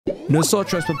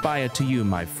Nosotros papaya to you,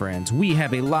 my friends. We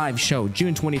have a live show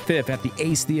June 25th at the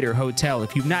Ace Theater Hotel.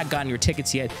 If you've not gotten your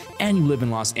tickets yet and you live in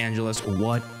Los Angeles,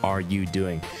 what are you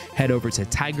doing? Head over to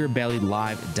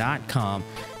TigerBellyLive.com,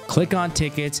 click on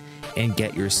tickets, and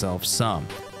get yourself some.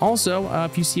 Also,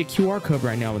 if you see a QR code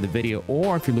right now in the video,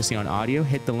 or if you're listening on audio,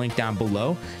 hit the link down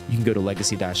below. You can go to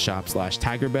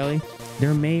legacy.shop/TigerBelly.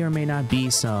 There may or may not be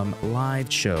some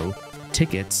live show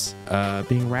tickets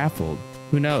being raffled.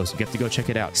 Who knows? You have to go check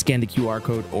it out. Scan the QR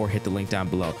code or hit the link down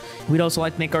below. We'd also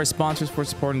like to thank our sponsors for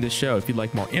supporting this show. If you'd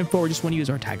like more info or just want to use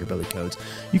our TigerBelly codes,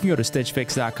 you can go to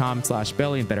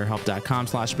stitchfix.com/belly and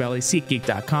betterhelp.com/belly,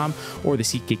 SeatGeek.com, or the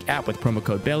SeatGeek app with promo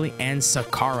code belly, and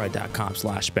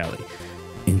sakara.com/belly.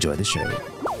 Enjoy the show.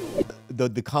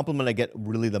 The compliment I get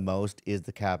really the most is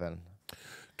the cabin.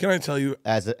 Can I tell you?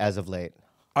 As of late.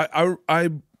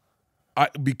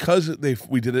 Because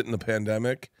we did it in the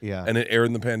pandemic, and it aired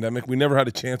in the pandemic, we never had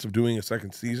a chance of doing a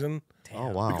second season. Oh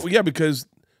wow! Yeah, because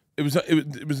it was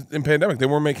in pandemic. They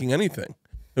weren't making anything.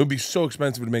 It would be so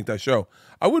expensive to make that show.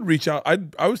 I would reach out. I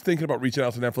was thinking about reaching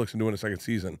out to Netflix and doing a second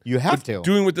season. You have to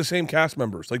doing with the same cast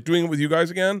members, like doing it with you guys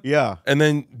again. Yeah, and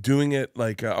then doing it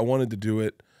like I wanted to do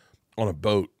it on a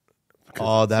boat.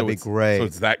 Oh, that'd be great. So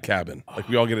it's that cabin. Like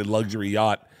we all get a luxury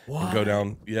yacht and go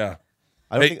down. Yeah.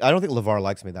 I don't think LeVar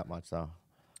likes me that much, though.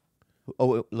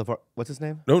 Oh, LeVar, what's his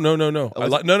name? No.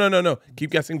 No.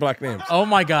 Keep guessing black names. Oh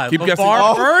my God, keep guessing.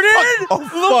 Burden?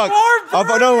 Oh,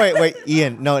 fuck. No, wait.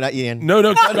 Ian. No, not Ian. No.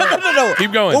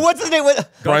 Keep going. Well, what's his name?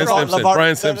 Brian Simpson.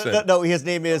 Brian Simpson. No, his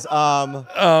name is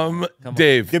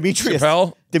Dave. Demetrius.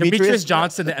 Chappelle? Demetrius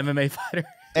Johnson, the MMA fighter.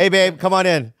 Hey, babe, come on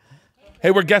in.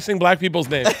 Hey, we're guessing black people's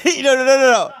names.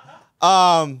 No.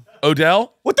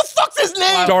 Odell? What the fuck's his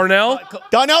name? Darnell?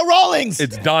 Donnell Rawlings.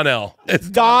 It's Donnell. It's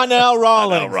Donnell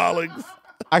Rawlings. Donnell Rawlings.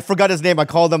 I forgot his name. I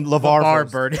called him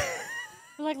LeVar Burton.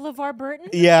 Like LeVar Burton?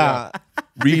 Yeah.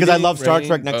 Because I love Star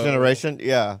Trek Next Generation.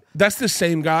 Yeah. That's the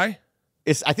same guy?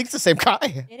 I think it's the same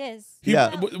guy. It is.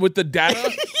 With the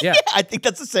data? Yeah. I think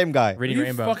that's the same guy. Reading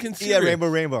Rainbow. Fucking serious? Yeah,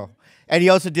 Rainbow. And he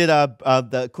also did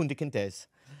the Kunta Kintes.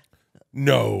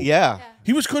 No. Yeah.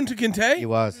 He was Kunta Kinte? He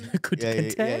was. Kunta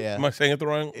Kinte? Yeah. Am I saying it the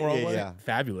wrong way? Yeah.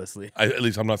 Fabulously. At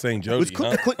least I'm not saying Jody. Was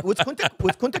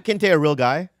Kunta Kinte a real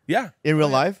guy? Yeah. In real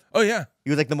life? Oh yeah. He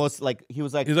was like the most he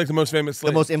was like the most famous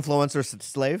slave. The most influencer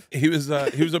slave. He was an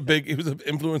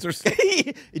influencer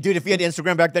slave. Dude, if he had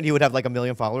Instagram back then, he would have like 1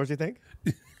 million followers, you think?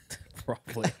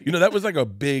 Probably. You know, that was like a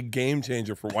big game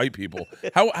changer for white people.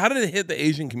 How did it hit the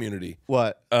Asian community?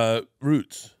 What?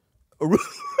 Roots.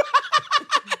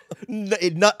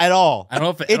 Not at all. I don't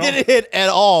know if it didn't hit at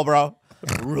all, bro.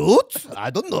 Roots? I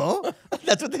don't know.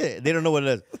 That's what they don't know what it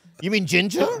is. You mean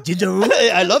ginger? Ginger root?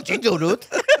 I love ginger root.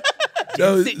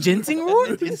 Ginseng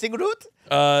root? Ginseng root?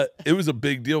 It was a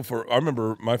big deal I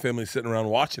remember my family sitting around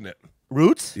watching it.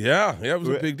 Roots? Yeah, it was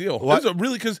a big deal. What? It was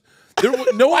really because no one.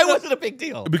 Why was it a big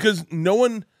deal? Because no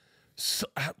one talked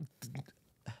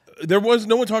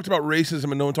about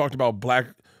racism and no one talked about black.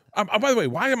 By the way,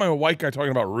 why am I a white guy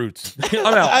talking about roots? I'm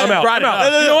out. I'm out.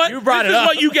 No, you know what? You brought this it is up.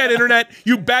 what you get, internet.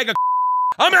 You bag of.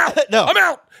 I'm out. No. I'm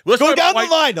out. Let's Go talk down about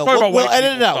the line, though. We'll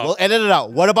edit it out. We'll edit it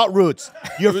out. What about Roots?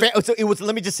 So it was.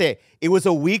 Let me just say, it was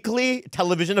a weekly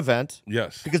television event.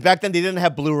 Yes. Because back then they didn't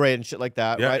have Blu-ray and shit like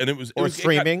that, Yeah, right? and it was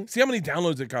streaming. See how many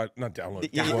downloads it got? Not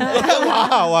downloads.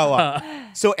 Wow.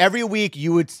 So every week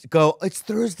you would go, it's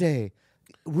Thursday.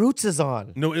 Roots is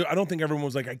on. No, I don't think everyone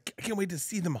was like, I can't wait to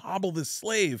see them hobble this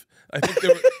slave. I think they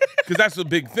were, because that's the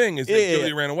big thing is that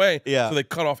Gilbert ran away, so they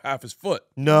cut off half his foot.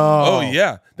 No. Oh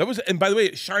yeah, that was. And by the way,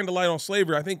 it shined a light on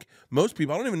slavery. I think most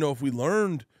people. I don't even know if we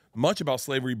learned much about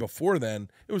slavery before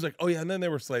then. It was like, oh yeah, and then they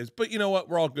were slaves. But you know what?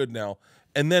 We're all good now.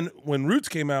 And then when Roots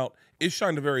came out, it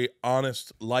shined a very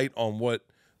honest light on what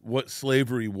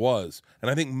slavery was. And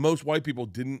I think most white people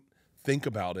didn't think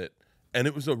about it. And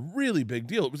it was a really big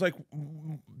deal. It was like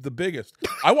the biggest.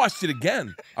 I watched it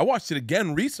again.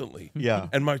 Recently. Yeah.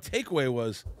 And my takeaway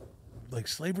was, like,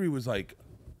 slavery was like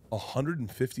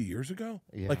 150 years ago.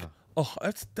 Yeah. Like, oh,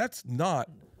 that's not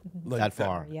like that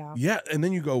far. Yeah. Yeah. And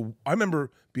then you go. I remember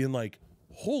being like,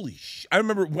 holy shit. I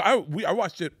remember I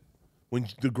watched it when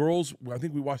the girls. I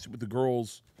think we watched it with the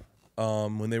girls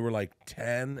when they were like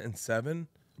 10 and 7.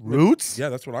 Roots? Yeah,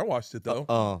 that's when I watched it though.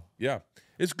 Oh. Yeah.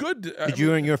 It's good. Did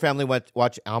you and your family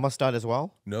watch Amistad as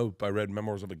well? No, I read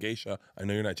Memoirs of a Geisha. I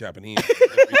know you're not Japanese.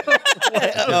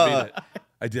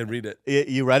 I did read it.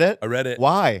 You read it? I read it.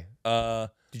 Why?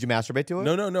 Did you masturbate to it?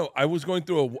 No. I was going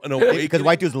through an awakening. Because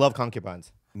white dudes love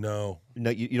concubines. No.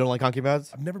 No, you don't like concubines?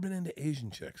 I've never been into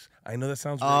Asian chicks. I know that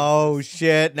sounds Oh, racist.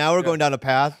 shit. Now we're going down a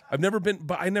path. I've never been,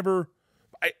 but I don't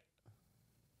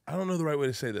know the right way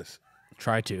to say this.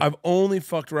 Try to. I've only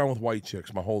fucked around with white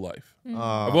chicks my whole life.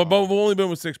 Uh, I've only been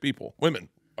with 6 people, women.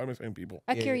 Why am I saying people?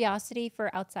 A curiosity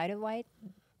for outside of white.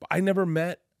 But I never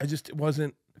met. It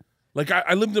wasn't like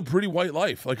I lived a pretty white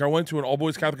life. Like I went to an all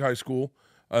boys Catholic high school.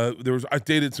 I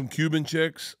dated some Cuban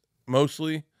chicks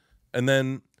mostly, and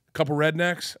then a couple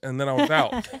rednecks, and then I was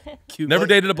out. Never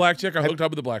dated a black chick. I hooked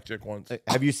up with a black chick once.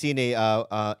 Have you seen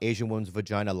a Asian woman's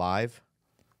vagina live?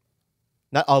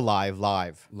 Not alive,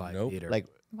 live. Live Nope. theater. Like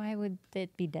Why would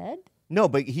it be dead? no,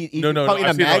 but he No, probably in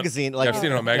I've a seen it on- magazine, like I've seen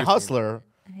it on a The magazine. Hustler.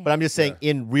 But I'm just saying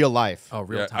in real life. oh,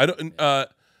 real Yeah, time. I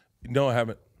don't. No, I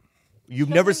haven't. You've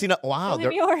never seen a wow. Show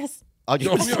him yours. Oh,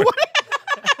 No,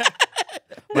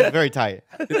 but very tight.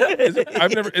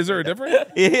 I've never. Is there a difference?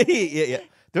 yeah.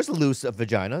 There's loose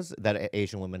vaginas that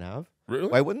Asian women have. Really?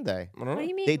 Why wouldn't they? I don't What know. do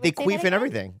you mean? They Say that queef and again?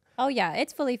 everything. Oh yeah,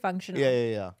 it's fully functional.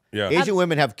 Yeah. Yeah. Asian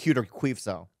women have cuter queefs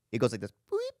though. It goes like this,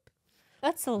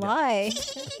 That's a lie.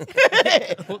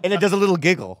 and it does a little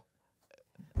giggle.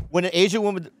 When an Asian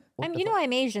woman,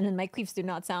 I'm Asian and my queefs do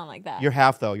not sound like that. you're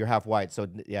half though. You're half white, so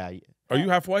yeah. Are you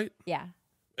half white? Yeah.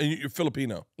 And you're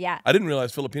Filipino. Yeah. I didn't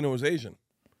realize Filipino was Asian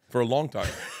for a long time.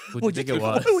 Would you think it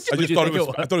was? I just thought it was.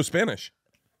 I thought it was Spanish.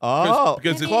 Oh,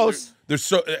 Because it's close. There's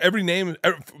so every name.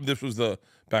 This was the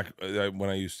back when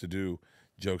I used to do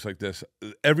jokes like this.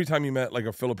 Every time you met like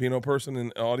a Filipino person in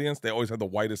the audience, they always had the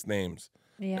whitest names,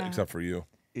 Yeah. except for you.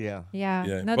 Yeah. Yeah.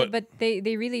 Yeah, No, but- but they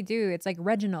really do. It's like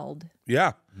Reginald.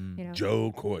 Yeah, You know.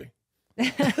 Joe Coy.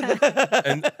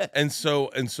 and so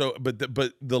but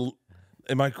the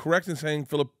am I correct in saying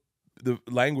the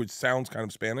language sounds kind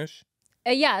of Spanish?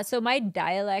 Yeah, so my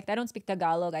dialect, I don't speak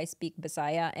Tagalog, I speak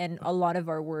Bisaya, and a lot of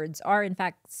our words are, in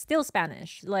fact, still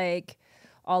Spanish. Like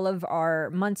all of our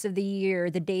months of the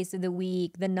year, the days of the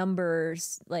week, the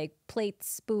numbers, like plates,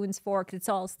 spoons, forks, it's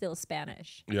all still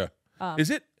Spanish. Yeah.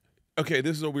 Is it? Okay,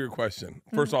 this is a weird question.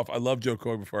 First off, I love Joe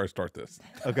Coy before I start this.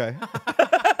 Okay.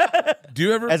 Do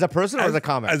you ever, As a person or as a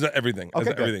comic? As everything. Okay,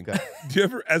 As good, everything. good. Do you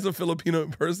ever, as a Filipino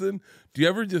person, do you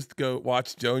ever just go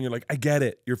watch Joe and you're like, I get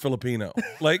it, you're Filipino?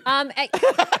 Like, That's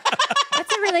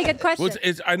a really good question.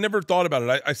 well, I never thought about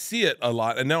it. I see it a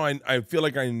lot, and now I feel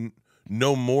like I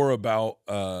know more about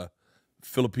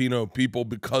Filipino people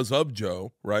because of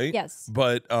Joe, right? Yes.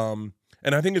 But and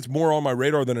I think it's more on my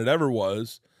radar than it ever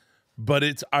was. But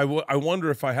I wonder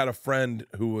if I had a friend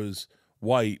who was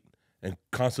white and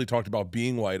constantly talked about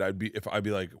being white, I'd be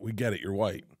like, we get it, you're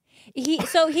white. He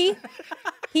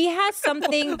has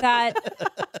something that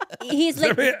he's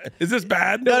like. Is this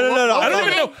bad? No. I don't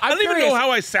even know. I don't even know curious. how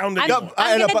I sounded. I'm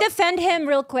going to defend him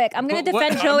real quick. I'm going to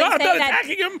defend Joe I'm and not say that.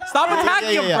 attacking him. Stop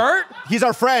attacking him, Bert. He's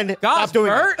our friend. Gosh, Stop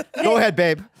doing Bert. it. Go ahead,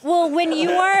 babe. Well,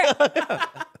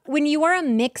 when you are a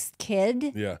mixed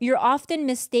kid, Yeah. you're often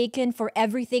mistaken for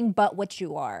everything but what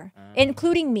you are,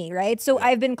 including me, right? So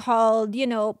I've been called,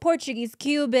 Portuguese,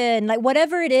 Cuban, like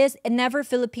whatever it is, and never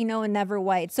Filipino and never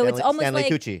white. So it's almost Stanley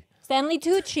like Tucci. Stanley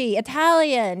Tucci,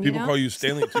 Italian. People call you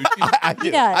Stanley Tucci. I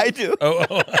do. does. I do.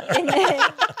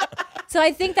 So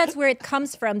I think that's where it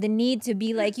comes from, the need to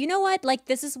be like, you know what? Like,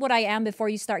 this is what I am before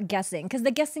you start guessing. Because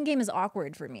the guessing game is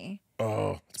awkward for me.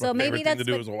 Oh, it's So my maybe favorite thing to that's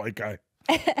do what- as a white guy.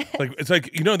 It's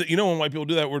like when white people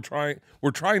do that, we're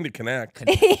trying to connect.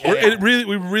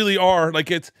 We really are.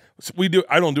 Like we do.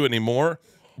 I don't do it anymore,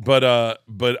 but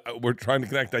we're trying to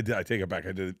connect. I take it back.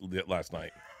 I did it last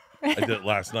night. I did it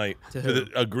last night to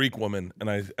a Greek woman, and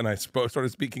I started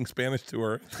speaking Spanish to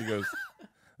her. She goes,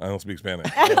 I don't speak Spanish.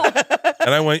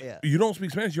 And I went, you don't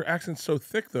speak Spanish? Your accent's so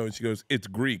thick, though. And she goes, it's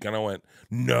Greek. And I went,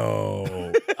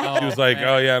 no. She was like,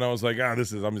 oh, yeah. And I was like, I'm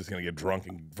just going to get drunk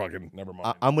and fucking, never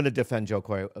mind. I'm going to defend Joe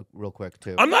Coy real quick,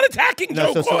 too. I'm not attacking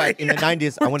Joe So Coy. in the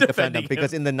 90s, I want to defend him defending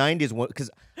because in the 90s,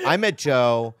 because I met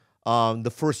Joe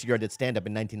the first year I did stand-up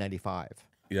in 1995.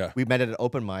 Yeah. We met at an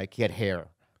open mic. He had hair.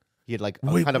 He had like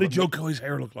Wait, kind what of did Joe Coy's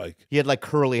hair look like? He had like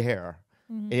curly hair.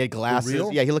 And he had glasses.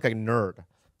 real? Yeah, he looked like a nerd.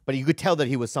 But you could tell that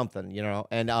he was something,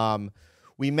 And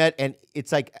we met, and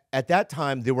it's like at that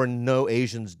time there were no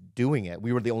Asians doing it.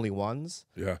 We were the only ones.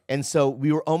 Yeah. And so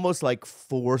we were almost like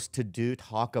forced to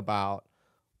talk about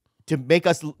to make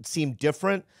us seem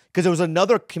different because there was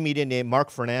another comedian named Mark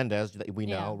Fernandez that we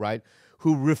know, right?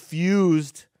 Who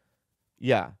refused.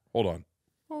 Yeah, Hold on.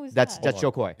 What was that's that?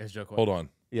 Joe Coy. It's Joe Coy. Hold on.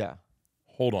 Yeah,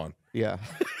 Hold on. yeah.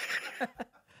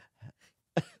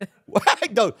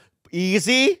 No,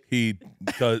 easy. He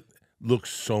looks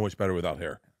so much better without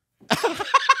hair.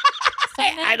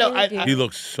 I know, He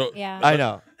looks so. Yeah. I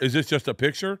know. Is this just a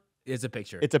picture? It's a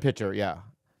picture. It's a picture. Yeah.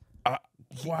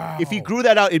 Wow. If he grew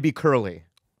that out, it'd be curly.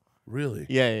 Really?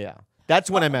 Yeah. That's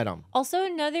when I met him. Also,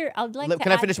 I'd like to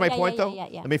Can I add- finish my yeah, point yeah, though?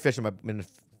 Yeah. Let me finish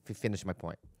my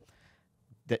point.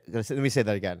 let me say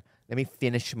that again. Let me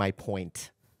finish my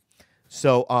point.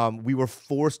 So we were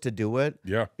forced to do it.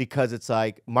 Yeah. Because it's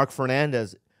like Mark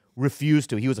Fernandez refused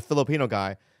to. He was a Filipino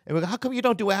guy. And we go, how come you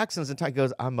don't do accents? And Ty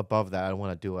goes, I'm above that. I don't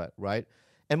want to do it, right?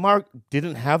 And Mark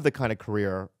didn't have the kind of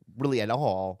career really at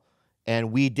all.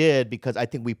 And we did because I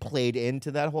think we played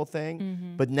into that whole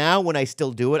thing. But now when I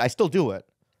still do it, I still do it.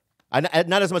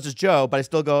 Not as much as Joe, but I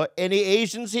still go, any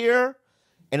Asians here?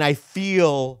 And I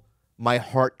feel my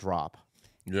heart drop.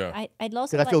 Yeah. I'd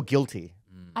also Because I feel guilty.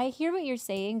 I hear what you're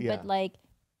saying, Yeah. but like,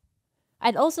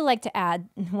 I'd also like to add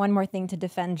one more thing to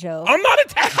defend Joe. I'm not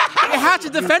attacking. You have to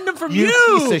defend him from You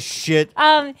you. piece of shit.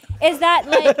 Is that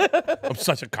like, I'm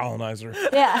such a colonizer.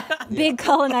 yeah, big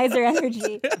colonizer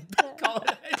energy.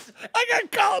 I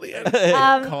got colony.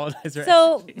 Colonizer.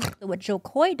 So what Joe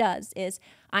Coy does is,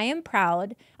 I am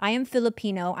proud. I am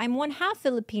Filipino. I'm one half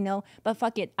Filipino, but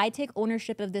fuck it. I take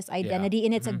ownership of this identity,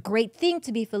 and it's a great thing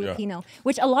to be Filipino,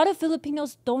 which a lot of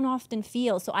Filipinos don't often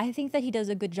feel. So I think that he does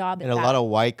a good job at And a that. lot of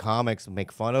white comics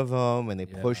make fun of him and they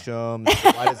push him.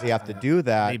 Why does he have to do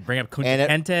that? They bring up Kunta And it-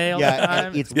 Kinte all the yeah, time.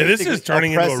 and it's Yeah, this is basically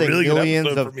turning into a oppressing really good millions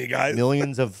episode of for me, guys.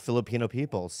 millions of Filipino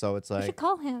people. So it's You like should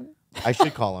call him. I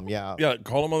should call him. Yeah, Yeah,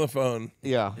 call him on the phone.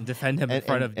 yeah. And defend him in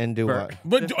front of and do Bert.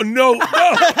 what? But no.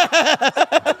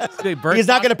 Big Bert He's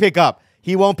not going to pick up.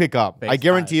 He won't pick up. I FaceTime.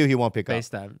 guarantee you, he won't pick up.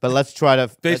 FaceTime. But let's try to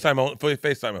FaceTime him.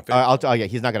 FaceTime him. Oh yeah,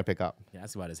 he's not going to pick up. Yeah,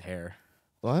 that's about his hair.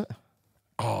 What?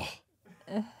 Oh,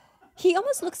 He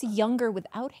almost looks younger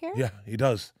without hair. yeah, he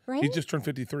does. He Right? just turned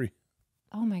 53.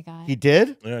 Oh my god. He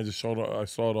did? Yeah, I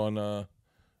saw it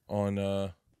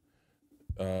on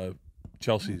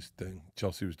Chelsea's thing.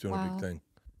 Chelsea was doing a Wow. big thing.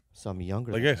 Some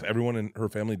younger. Like, yes, everyone in her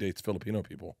family dates Filipino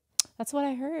people. That's what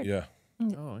I heard. Yeah,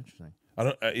 Oh, interesting. I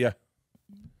don't. Yeah.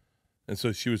 And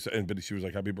so she was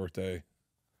like, "Happy birthday."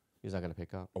 He's not going to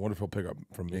pick up. I wonder if he'll pick up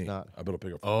from me. not. I bet he'll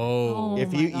pick up. Oh.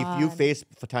 If my you God. face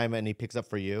time and he picks up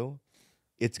for you,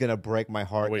 it's going to break my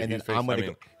heart. Wait, and he's then I'm going to FaceTiming.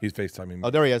 go. He's FaceTiming me.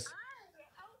 Oh, there he is.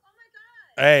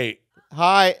 Hey,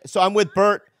 Hi. So I'm with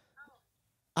Bert.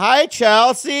 Hi,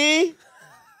 Chelsea.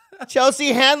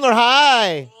 Chelsea Handler.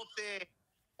 Hi.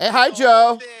 Hey, hi,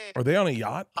 Joe. are they on a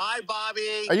yacht? Hi,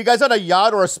 Bobby. Are you guys on a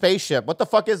yacht or a spaceship? What the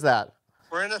fuck is that?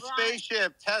 We're in a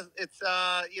spaceship. It's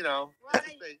you know, it's a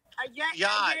space- A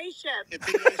Yacht. gay ship it's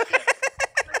a gay ship.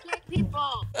 for gay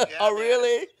people. Oh,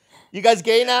 really? You guys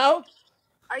gay now?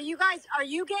 Are you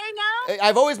gay now?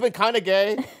 I've always been kind of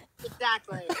gay.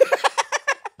 Exactly.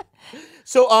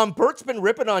 So, Bert's been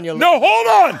ripping on you. No, hold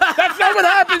on. That's not what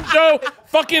happened, Joe.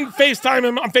 Fucking FaceTime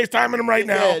him. I'm FaceTiming him right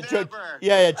now. Yeah, Joe,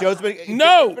 yeah, Joe's been.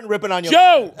 No, Bert's been ripping on you.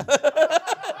 Joe.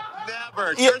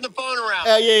 Never. Turn the phone around.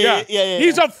 Yeah.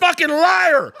 He's a fucking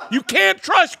liar. You can't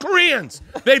trust Koreans.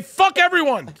 They fuck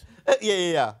everyone.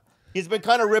 Yeah. He's been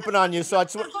kind of ripping on you, so I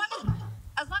just.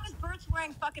 As long as Bert's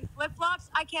wearing fucking flip-flops,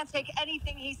 I can't take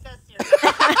anything he says seriously.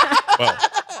 Well,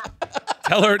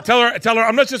 tell her.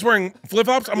 I'm not just wearing flip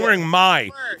flops. I'm wearing my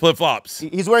flip flops.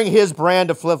 He's wearing his brand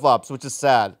of flip flops, which is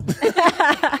sad.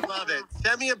 Love it.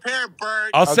 Send me a pair,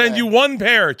 Bert. I'll send you one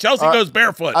pair. Chelsea goes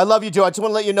barefoot. I love you, Joe. I just want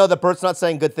to let you know that Bert's not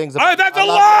saying good things about That's you. a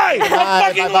lie. That's a Bye,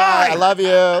 fucking bye-bye. lie. I love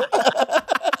you.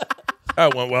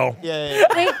 That went well. Yeah.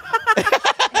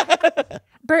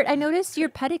 Bert, I noticed your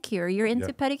pedicure. You're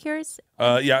into pedicures?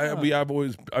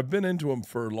 I've been into them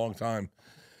for a long time.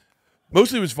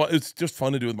 Mostly it was fun. It's just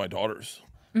fun to do with my daughters.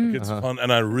 Like, it's fun,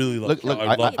 and I really love. Look.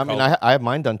 I love color. I have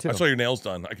mine done too. I saw your nails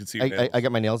done. I could see your nails. I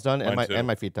got my nails done and Mine too.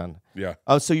 my feet done. Yeah.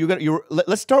 Oh, so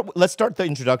let's start the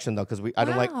introduction though, because I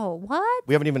don't like. Wow, what?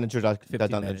 We haven't even introduced. 15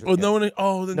 done the minutes. Well, introduction.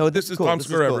 no one. Then No, this is cool. Tom This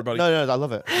Square, cool. everybody. No, I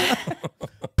love it.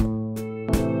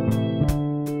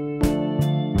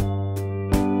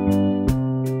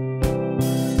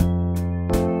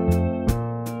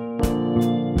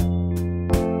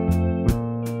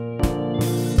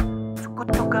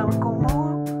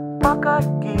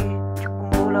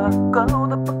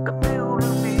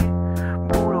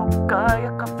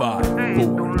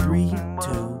 Five, four, three,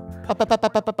 two.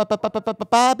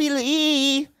 Bobby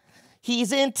Lee,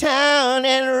 he's in town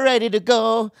and ready to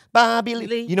go. Bobby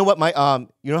Lee. You know what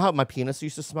you know how my penis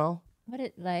used to smell? What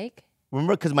it like?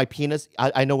 Remember, because my penis,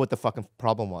 I know what the fucking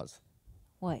problem was.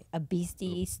 What, a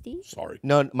beastie? Sorry.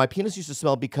 No, my penis used to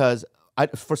smell because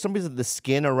for some reason the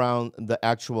skin around the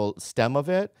actual stem of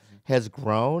it has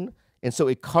grown, and so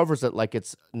it covers it like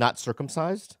it's not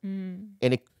circumcised,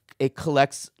 and it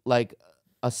collects like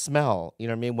a smell. You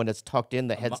know what I mean? When it's tucked in,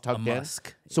 the head's tucked in.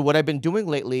 musk. So what I've been doing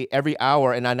lately, every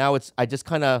hour, and I just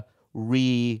kind of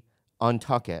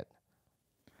untuck it.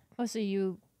 Oh,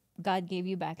 so God gave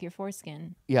you back your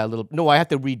foreskin. Yeah, a little. No, I have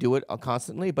to redo it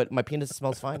constantly, but my penis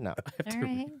smells fine now. All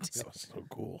right. That was so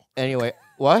cool. Anyway,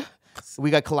 what?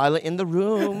 We got Khalyla in the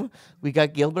room. We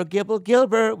got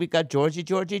Gilbert. We got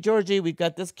Georgie. We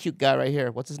got this cute guy right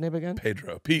here. What's his name again?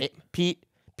 Pedro. Petey.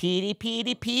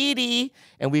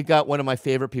 And we got one of my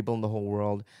favorite people in the whole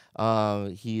world.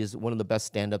 He is one of the best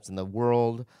stand-ups in the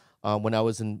world. When I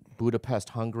was in Budapest,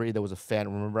 Hungary, there was a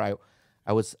fan. Remember,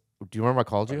 I was. Do you remember I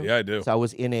called you? Yeah, I do. So I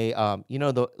was in a,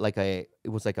 it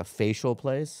was like a facial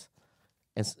place,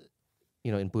 and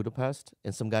in Budapest,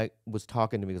 and some guy was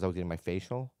talking to me because I was getting my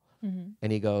facial,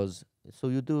 and he goes, "So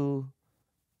you do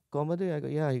comedy?" I go,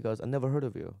 "Yeah." He goes, "I never heard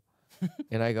of you,"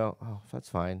 and I go, "Oh, that's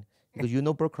fine." He goes, "You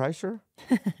know Bert Kreischer?"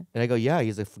 And I go, "Yeah,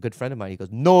 he's a good friend of mine." He goes,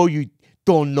 "No, you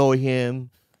don't know him.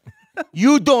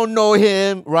 You don't know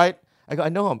him, right?" I go, "I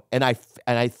know him," and I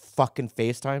fucking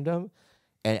FaceTimed him.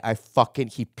 And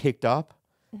he picked up,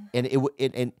 and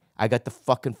and I got the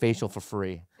fucking facial for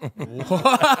free.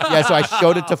 Yeah, so I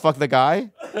showed it to the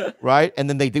guy, right? And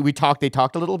then they talked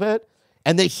a little bit,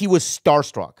 and then he was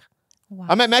starstruck. Wow.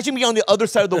 I mean, imagine me on the other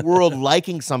side of the world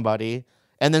liking somebody,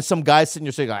 and then some guy sitting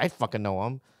there saying, "I fucking know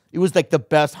him." It was like the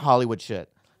best Hollywood shit,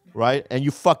 right? And you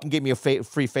fucking gave me a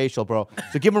free facial, bro.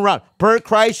 So give him a round. Bert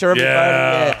Kreischer,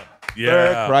 everybody.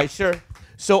 Yeah. Bert Kreischer.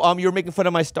 So you were making fun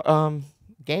of my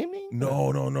gaming?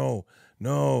 No.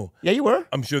 Yeah, you were?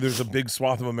 I'm sure there's a big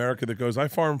swath of America that goes, I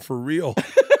farm for real.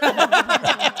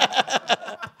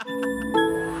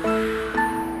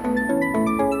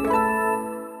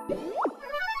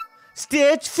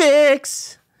 Stitch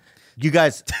Fix. You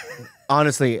guys,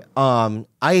 honestly, I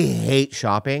hate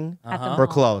shopping for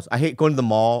clothes. I hate going to the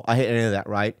mall. I hate any of that,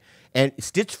 right? And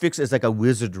Stitch Fix is like a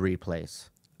wizardry place,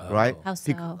 right? How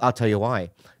so? I'll tell you why.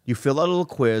 You fill out a little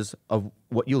quiz of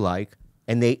what you like,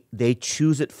 and they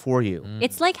choose it for you.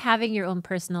 It's like having your own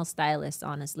personal stylist,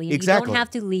 honestly. Exactly. You don't have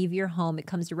to leave your home. It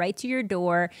comes right to your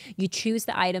door. You choose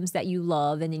the items that you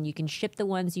love, and then you can ship the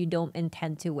ones you don't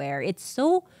intend to wear. It's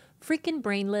so freaking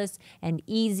brainless and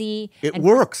easy. It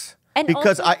works. And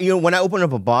because also, when I open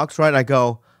up a box, right, I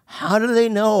go, how do they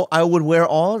know I would wear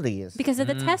all these? because of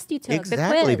the test you took,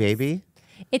 Exactly, the quiz. baby.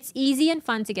 It's easy and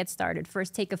fun to get started.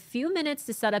 First, take a few minutes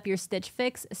to set up your Stitch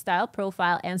Fix style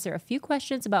profile, answer a few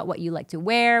questions about what you like to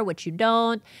wear, what you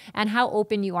don't, and how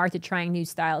open you are to trying new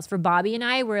styles. For Bobby and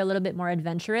I, we're a little bit more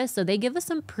adventurous, so they give us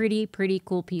some pretty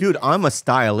cool pieces. Dude, I'm a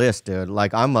stylist, dude.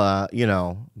 Like, I'm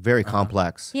very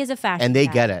complex. He is a fashion And they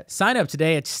guy. get it. Sign up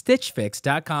today at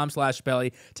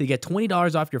stitchfix.com/belly to get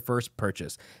 $20 off your first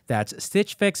purchase. That's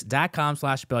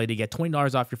stitchfix.com/belly to get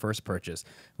 $20 off your first purchase.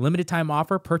 Limited time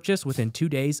offer, purchase within 2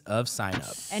 days of sign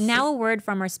up. And now a word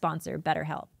from our sponsor,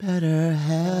 BetterHelp.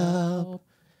 BetterHelp.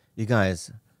 You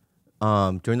guys,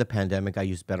 during the pandemic, I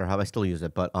used BetterHelp. I still use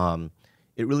it, but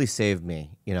it really saved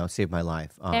me, saved my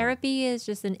life. Therapy is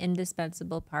just an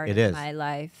indispensable part It of is. my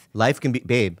life. Life can be,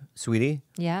 babe, sweetie.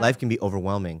 Yeah. Life can be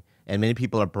overwhelming, and many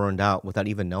people are burned out without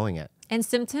even knowing it. And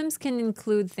symptoms can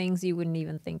include things you wouldn't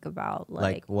even think about.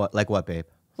 Like what? Like what, babe?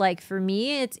 Like for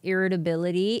me, it's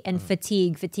irritability and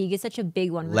fatigue. Fatigue is such a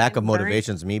big one. When Lack of I'm burnt.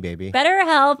 motivation's me, baby.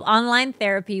 BetterHelp Online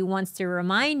Therapy wants to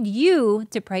remind you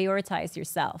to prioritize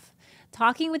yourself.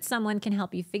 Talking with someone can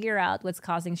help you figure out what's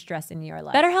causing stress in your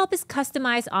life. BetterHelp is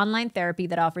customized online therapy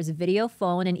that offers video,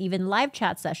 phone, and even live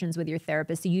chat sessions with your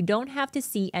therapist, so you don't have to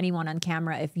see anyone on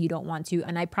camera if you don't want to.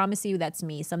 And I promise you, that's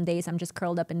me. Some days I'm just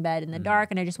curled up in bed in the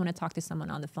dark and I just want to talk to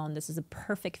someone on the phone. This is a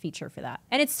perfect feature for that.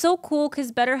 And it's so cool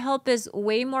because BetterHelp is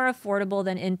way more affordable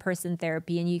than in-person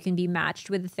therapy, and you can be matched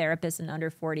with a therapist in under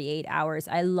 48 hours.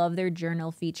 I love their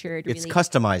journal feature. It's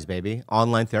customized, baby.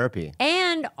 Online therapy.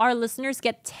 And our listeners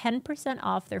get 10%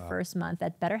 off their first month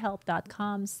at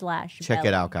betterhelp.com/belly. Check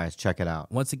it out, guys. Check it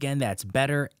out. Once again, that's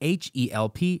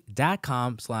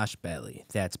betterhelp.com/belly.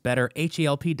 That's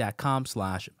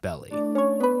betterhelp.com/belly.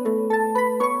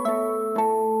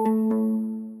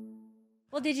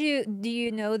 Well, do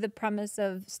you know the premise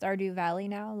of Stardew Valley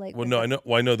now? Well, no, I know.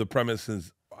 Well, I know the premise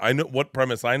is. I know what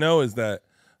premise I know is that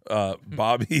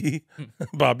Bobby's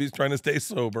trying to stay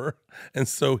sober, and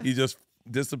so he just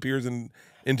disappears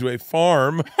into a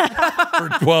farm for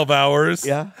 12 hours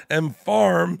and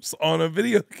farms on a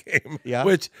video game,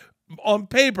 which on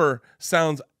paper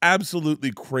sounds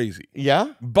absolutely crazy.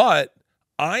 Yeah. But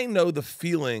I know the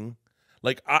feeling,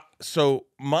 so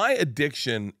my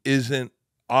addiction isn't,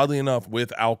 oddly enough,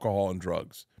 with alcohol and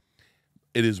drugs.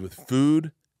 It is with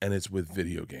food and it's with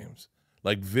video games.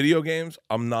 Like video games,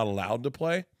 I'm not allowed to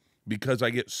play because I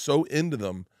get so into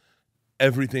them,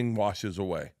 everything washes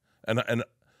away. And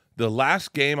the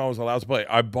last game I was allowed to play,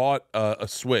 I bought a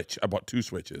Switch. I bought 2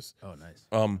 Switches. Oh, nice.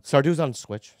 Stardew's on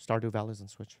Switch. Stardew Valley's on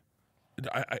Switch.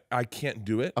 I can't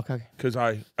do it. Okay. Because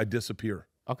I disappear.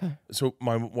 Okay. So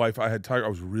my wife, I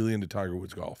was really into Tiger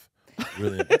Woods golf.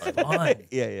 Really into Tiger. Fun.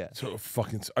 Yeah. So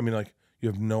fucking. I mean, like, you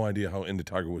have no idea how into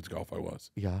Tiger Woods golf I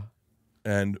was. Yeah.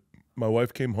 And my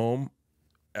wife came home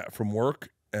from work,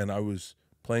 and I was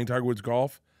playing Tiger Woods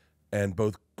golf, and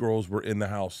both girls were in the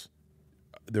house.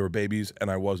 They were babies,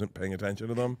 and I wasn't paying attention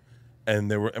to them.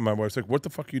 And and my wife's like, "What the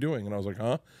fuck are you doing?" And I was like,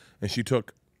 "Huh?" And she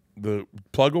took the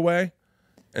plug away,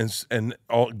 then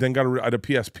I had a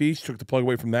PSP. She took the plug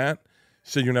away from that.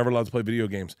 She said, "You're never allowed to play video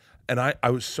games." And I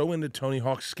was so into Tony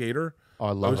Hawk's Skater. Oh,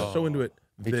 I love it. I was so into it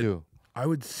Me that too. I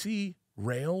would see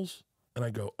rails, and I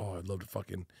go, "Oh, I'd love to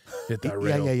fucking hit that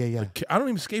rail." Yeah. Like, I don't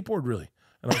even skateboard really.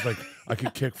 And I was like, I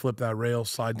could kick flip that rail,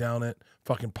 slide down it,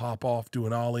 fucking pop off, do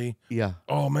an ollie. Yeah.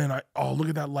 Oh man, look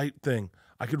at that light thing.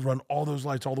 I could run all those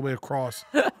lights all the way across.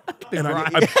 And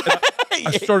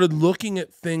I started looking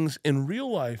at things in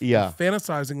real life, Yeah.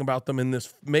 fantasizing about them in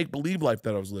this make-believe life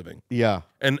that I was living. Yeah.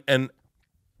 And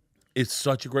it's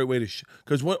such a great way to,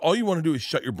 because all you want to do is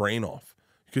shut your brain off,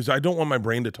 because I don't want my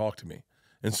brain to talk to me.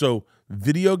 And so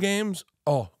video games,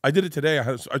 I did it today.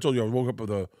 I told you I woke up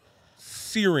with a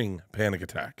searing panic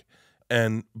attack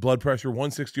and blood pressure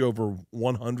 160 over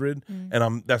 100,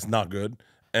 and that's not good.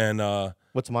 And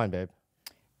What's mine, babe?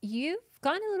 You've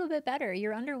gone a little bit better.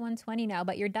 You're under 120 now,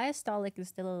 but your diastolic is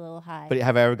still a little high. But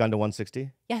have I ever gone to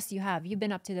 160? Yes, you have. You've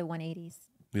been up to the 180s.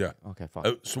 yeah. Okay, fuck.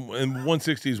 So in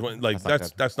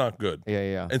 160s, that's not good.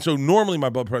 Yeah. And so normally my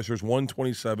blood pressure is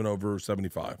 127 over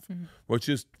 75, which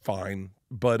is fine.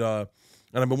 But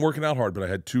and I've been working out hard, but I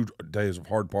had 2 days of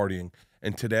hard partying.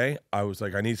 And today I was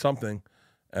like, I need something.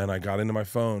 And I got into my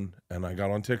phone and I got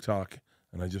on TikTok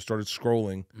and I just started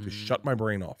scrolling to shut my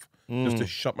brain off. Just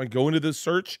to go into this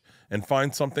search and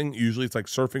find something. Usually it's like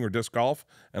surfing or disc golf.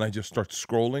 And I just start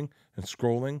scrolling and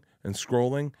scrolling and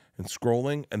scrolling and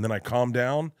scrolling. And then I calm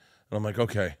down and I'm like,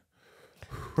 okay.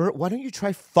 Bert, why don't you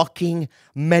try fucking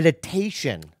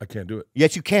meditation? I can't do it.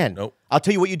 Yes, you can. Nope. I'll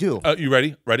tell you what you do. You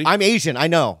ready? Ready? I'm Asian, I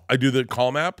know. I do the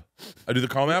Calm app.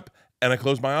 And I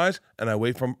close my eyes and I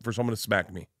wait for someone to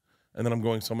smack me. And then I'm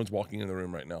going, someone's walking in the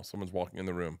room right now. Someone's walking in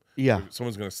the room. Yeah.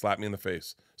 Someone's going to slap me in the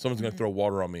face. Someone's going to throw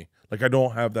water on me. Like, I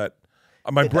don't have that.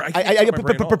 My brain.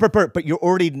 But you're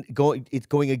already going. It's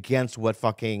going against what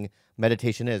fucking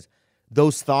meditation is.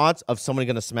 Those thoughts of someone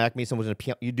going to smack me, someone's going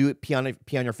to pee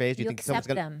on your face. Do you think accept someone's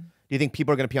going? them. Do you think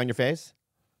people are going to pee on your face?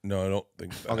 No, I don't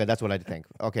think so. Okay, that's what I think.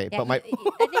 Okay, Yeah, but my I think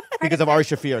part because of Ari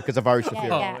Shafir.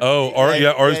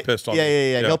 Yeah. Ari's pissed on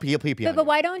me. Yeah. He'll pee on But you.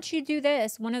 why don't you do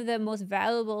this? One of the most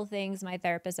valuable things my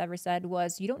therapist ever said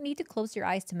was you don't need to close your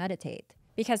eyes to meditate.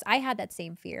 Because I had that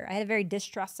same fear. I had a very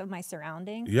distrust of my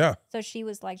surroundings. Yeah. So she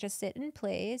was like, just sit in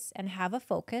place and have a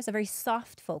focus, a very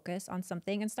soft focus on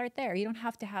something and start there. You don't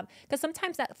have to have, because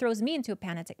sometimes that throws me into a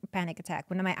panic attack.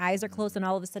 When my eyes are closed and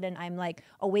all of a sudden I'm like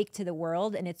awake to the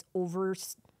world and it's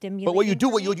overstimulating. But what you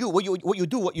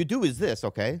do is this,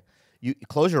 okay? You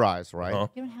close your eyes, right?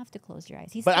 You don't have to close your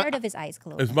eyes. He's But scared of his eyes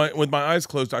closed. With my eyes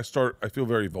closed, I feel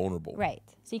very vulnerable. Right.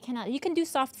 So you can do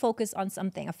soft focus on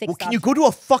something, a fixed Well, can you object. go to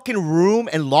a fucking room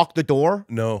and lock the door?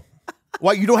 No.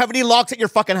 Why, you don't have any locks at your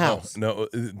fucking house? No.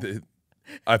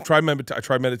 I've tried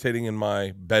meditating in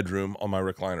my bedroom on my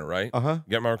recliner, right?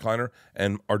 Get my recliner,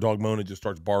 and our dog Mona just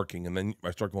starts barking, and then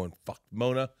I start going, "Fuck,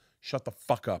 Mona, shut the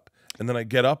fuck up." And then I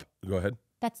get up. Go ahead.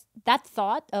 That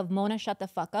thought of Mona, shut the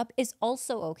fuck up is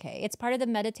also okay. It's part of the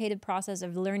meditative process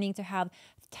of learning to have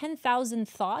 10,000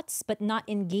 thoughts, but not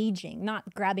engaging,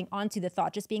 not grabbing onto the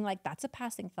thought, just being like, that's a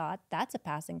passing thought. That's a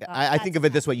passing thought. I think of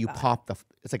it this way: you passing pop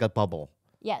it's like a bubble.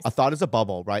 Yes. A thought is a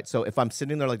bubble, right? So if I'm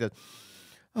sitting there like this,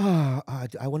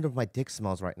 I wonder if my dick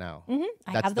smells right now.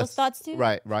 I have those thoughts too.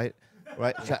 Right. Should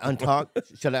I untuck?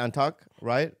 Should I untuck?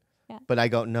 Right? Yeah. But I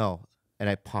go no, and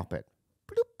I pop it,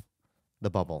 bloop, the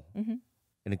bubble,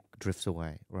 and it drifts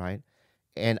away, right?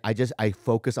 And I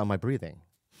focus on my breathing,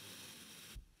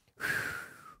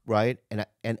 right? And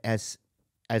as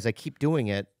I keep doing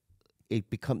it,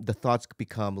 the thoughts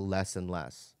become less and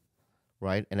less,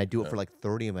 right? And I do it for like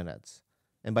 30 minutes,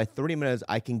 and by 30 minutes,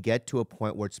 I can get to a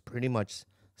point where it's pretty much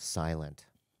silent.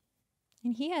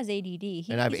 And he has ADD. He's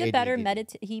I have a better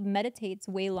ADD. he meditates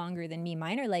way longer than me.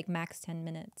 Mine are like max 10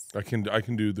 minutes. I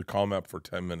can do the Calm app for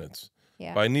 10 minutes.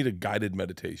 Yeah. But I need a guided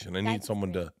meditation. I need That's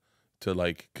someone great. to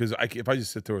like, because if I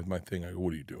just sit there with my thing, I go,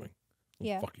 "What are you doing? What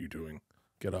Yeah. the fuck are you doing?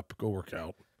 Get up, go work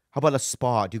out." How about a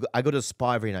spa? I go to the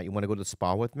spa every night? You want to go to the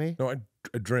spa with me? No, I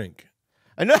drink.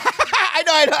 I know,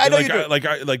 I know you do.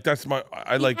 Like that's my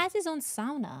I He like. has his own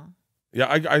sauna. Yeah,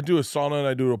 I do a sauna and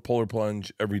I do a polar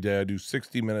plunge every day. I do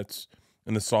 60 minutes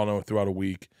in the sauna throughout a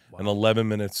week, and 11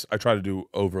 minutes. I try to do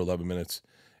over 11 minutes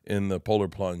in the polar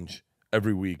plunge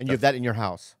every week. And you have that in your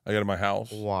house? I got it in my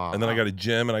house. Wow. And then I got a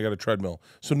gym and I got a treadmill.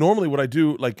 So normally what I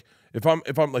do, like if I'm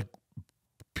like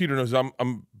Peter knows I'm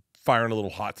firing a little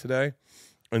hot today,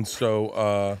 and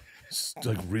so it's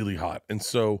like really hot, and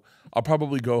so I'll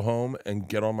probably go home and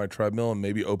get on my treadmill and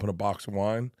maybe open a box of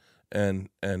wine and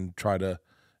try to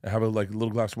have a little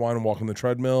glass of wine and walk on the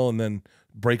treadmill and then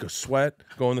break a sweat,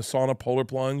 go in the sauna, polar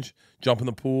plunge, jump in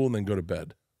the pool, and then go to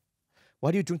bed.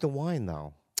 Why do you drink the wine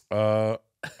though?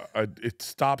 It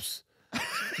stops.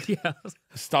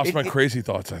 Stops my crazy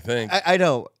thoughts. I think. I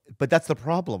know, but that's the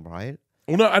problem, right?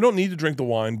 Well, no, I don't need to drink the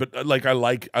wine, but I like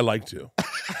to.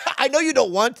 I know you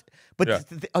don't want, but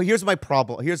Yeah. Here's my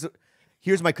problem.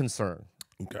 Here's my concern.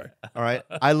 Okay. All right,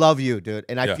 I love you, dude,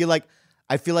 and I Yeah. feel like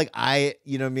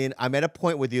you know what I mean. I'm at a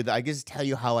point with you that I can just tell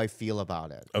you how I feel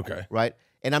about it. Okay. Right,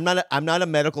 and I'm not a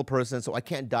medical person, so I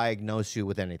can't diagnose you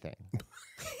with anything.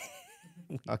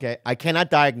 Okay, I cannot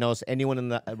diagnose anyone in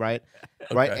the right,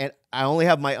 and I only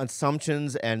have my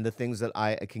assumptions and the things that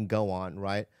I can go on.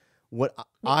 Right, what?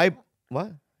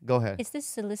 Go ahead. Is this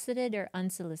solicited or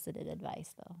unsolicited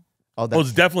advice, though? Oh, Well,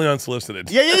 it's definitely unsolicited.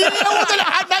 yeah. Well,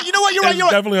 then you know what? You're right. It's You're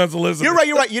right. definitely unsolicited.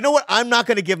 You're right. You know what? I'm not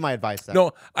going to give my advice. Then.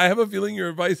 No, I have a feeling your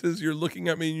advice is you're looking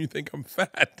at me and you think I'm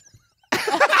fat.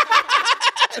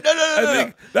 no. I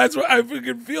think that's what I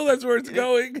can feel. That's where it's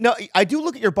going. No, I do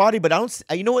look at your body, but I don't.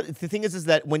 You know what? The thing is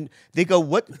that when they go,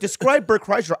 "What describe Bert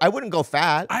Kreischer?" I wouldn't go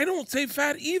fat. I don't say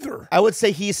fat either. I would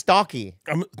say he's stocky.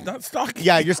 I'm not stocky.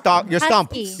 Yeah, you're stump.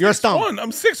 Husky. You're a stump.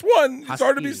 I'm 6'1". It's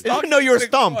hard to be stocky. No, you're a 6'1".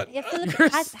 stump. Yeah,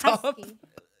 husky.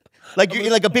 Like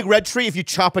you're like a big red tree. If you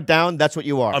chop it down, that's what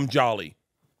you are. I'm jolly.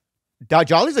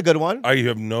 Jolly's a good one. I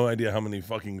have no idea how many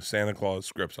fucking Santa Claus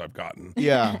scripts I've gotten.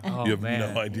 Yeah. Oh, You have man.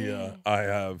 no idea. I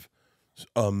have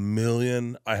a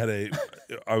million. I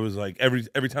was like every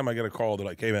time I get a call, they're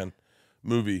like, "Hey man,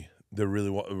 movie. They really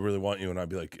want you," and I'd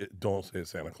be like, "Don't say it's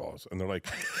Santa Claus." And they're like,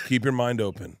 "Keep your mind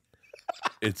open.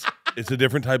 It's a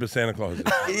different type of Santa Claus."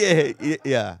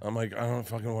 Yeah. I'm like, I don't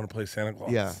fucking want to play Santa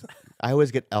Claus. Yeah. I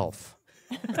always get elf,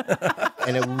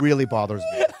 and it really bothers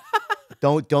me.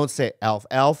 Don't say elf.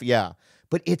 Elf, yeah,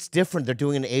 but it's different. They're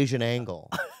doing an Asian angle,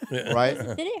 right?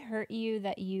 Did it hurt you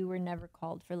that you were never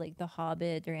called for like The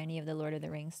Hobbit or any of the Lord of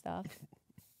the Rings stuff?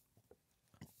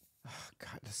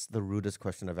 God, this is the rudest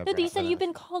question I've ever. No, but you asked. said you've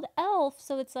been called elf,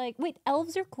 so it's like, wait,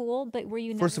 elves are cool, but were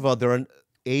you? First of never... all,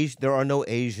 there are no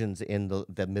Asians in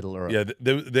the Middle Earth. Yeah,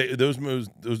 those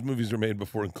movies were made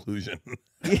before inclusion.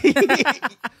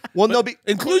 Well, no,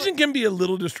 Inclusion can be a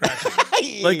little distracting.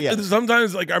 Like yeah.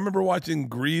 sometimes, like I remember watching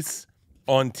Grease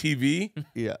on TV,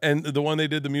 Yeah. and the one they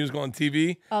did the musical on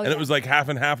TV, Oh, and yeah. it was like half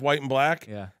and half, white and black.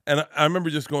 Yeah. And I remember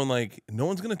just going like, no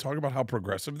one's going to talk about how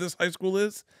progressive this high school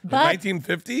is in But-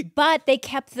 1950. But they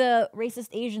kept the racist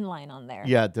Asian line on there.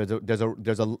 Yeah, there's a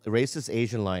racist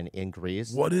Asian line in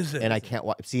Greece. What is it? And I can't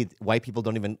see white people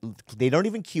don't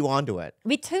even cue onto it.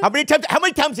 Me too. How many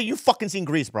times have you fucking seen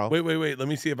Grease, bro? Wait. Let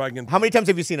me see if I can. How many times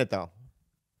have you seen it though?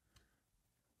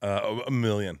 A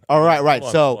million. All right. Hold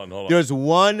on, So hold on. there's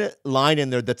one line in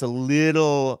there that's a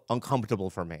little uncomfortable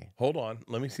for me. Hold on.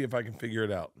 Let me see if I can figure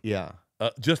it out. Yeah.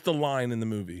 Just the line in the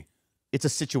movie. It's a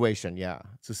situation, yeah.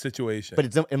 It's a situation. But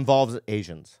it involves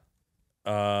Asians.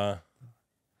 I'm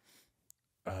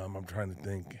trying to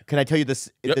think. Can I tell you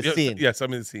this the scene? Yes,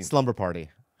 I'm in the scene. Slumber party.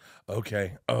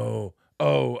 Okay.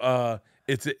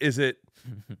 Is it?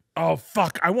 Oh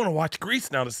fuck! I want to watch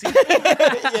Grease now to see.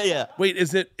 yeah. Wait,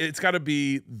 is it? It's got to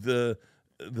be the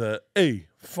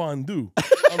fondue.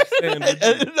 I'm saying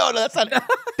No, that's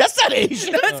not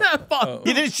Asian. That's not fun.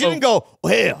 She didn't go, oh,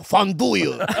 hey,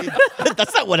 fondue.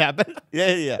 That's not what happened.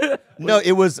 Yeah. No,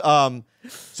 it was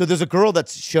so there's a girl that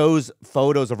shows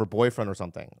photos of her boyfriend or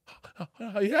something.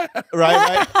 yeah,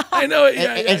 Right? I know it.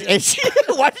 Yeah, And she,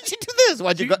 why did she do this?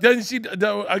 Why'd you go? Doesn't she?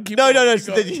 No, I keep. No. keep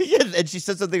going. And she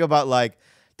said something about like,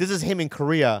 this is him in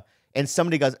Korea, and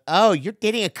somebody goes, "Oh, you're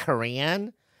dating a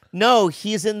Korean? No,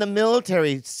 he's in the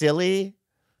military, silly,"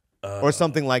 or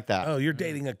something like that. Oh, you're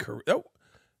dating a Korean. Oh,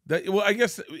 well, I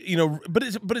guess but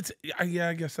it's. Yeah,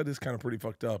 I guess that is kind of pretty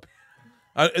fucked up.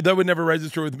 That would never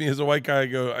register with me as a white guy.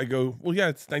 I go. Well, yeah,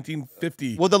 it's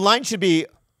 1950. Well, the line should be,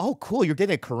 "Oh, cool, you're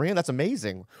dating a Korean. That's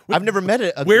amazing. I've never met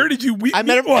it. Where did you meet? I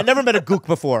never met a gook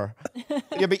before.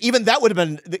 Yeah, but even that would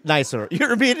have been nicer. You know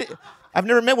what I mean? I've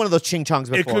never met one of those ching chongs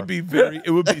before. It could be very.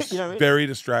 It would be You know what I mean? very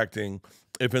distracting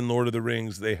if in Lord of the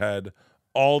Rings they had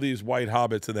all these white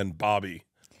hobbits and then Bobby.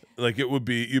 Like it would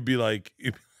be. You'd be like.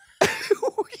 You'd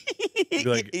be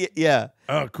like, yeah.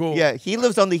 oh, cool. Yeah, he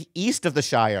lives on the east of the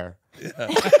Shire.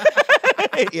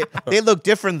 Yeah, they look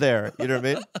different there. You know what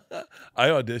I mean? I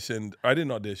auditioned. I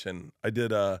didn't audition. I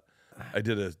did a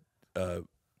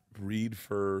read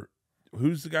for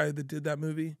who's the guy that did that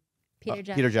movie? Peter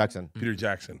Jackson. Peter Jackson. Peter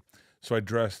Jackson. So I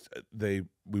dressed.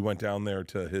 We went down there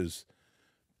to his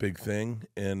big thing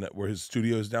in where his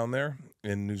studio is down there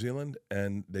in New Zealand,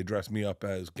 and they dressed me up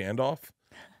as Gandalf,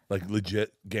 like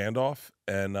legit Gandalf,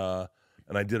 and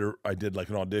I did like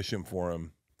an audition for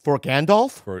him. For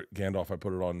Gandalf? For Gandalf, I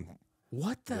put it on.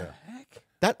 What the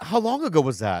heck? How long ago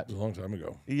was that? It was a long time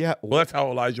ago. Yeah. Well, that's how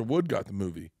Elijah Wood got the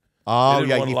movie. Oh, They didn't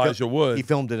yeah. want Elijah Wood. He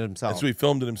filmed it himself. And so he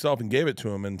filmed it himself and gave it to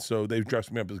him. And so they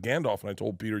dressed me up as Gandalf. And I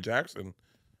told Peter Jackson,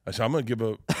 I said, I'm going to give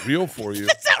a reel for you.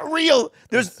 That's not real.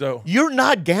 You're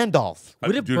not Gandalf.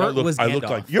 What if Dude, Bert was I looked Gandalf?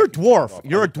 like You're a dwarf. Gandalf.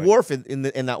 You're I a looked dwarf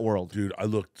in that world. Dude, I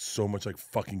looked so much like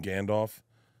fucking Gandalf.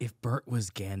 If Bert was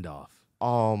Gandalf.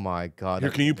 Oh my god. Here,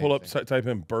 that'd can be you pull up, amazing. type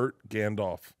in Bert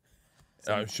Gandalf?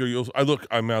 I'm sure you'll. I look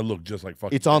just like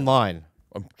fucking. It's online.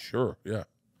 I'm sure. Yeah.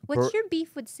 What's your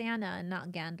beef with Santa and not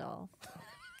Gandalf?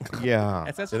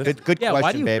 Yeah. That's- Good Yeah, why do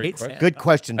question, you babe. hate Santa? Good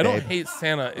question, I babe. don't hate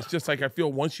Santa. It's just like I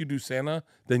feel once you do Santa,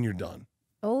 then you're done.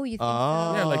 Oh, you think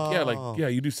Oh. so? Yeah,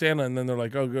 you do Santa, and then they're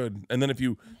like, oh, good. And then if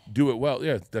you do it well,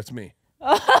 yeah, that's me.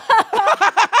 Let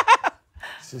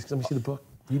me see the book.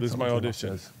 This is my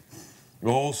audition.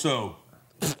 Also,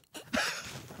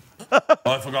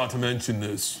 I forgot to mention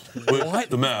this. With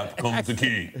the map comes the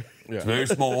key. It's very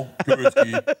small, curious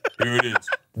key. Here it is.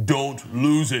 Don't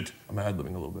lose it. I'm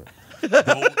ad-libbing a little bit.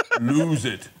 Don't lose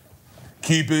it.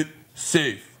 Keep it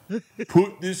safe.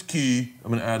 Put this key.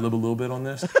 I'm gonna ad-lib a little bit on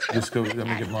this. Just go. Let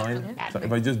me get mine. So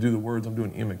if I just do the words, I'm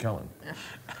doing Ian McKellen.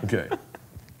 Okay.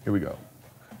 Here we go.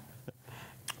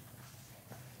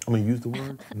 I'm gonna use the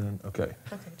word and then okay.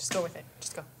 Okay, just go with it.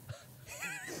 Just go.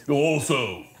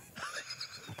 Also,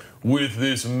 with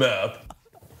this map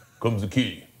comes a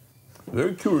key.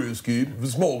 Very curious key, a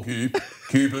small key.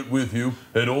 Keep it with you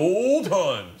at all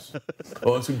times.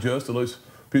 I suggest a nice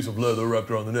piece of leather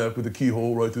wrapped around the neck with a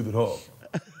keyhole right through the top.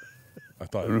 I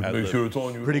thought Make sure it's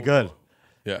on you. Pretty good.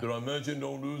 Yeah. Did I mention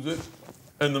don't lose it?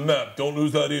 And the map, don't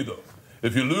lose that either.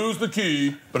 If you lose the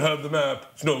key but have the map,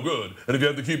 it's no good. And if you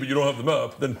have the key but you don't have the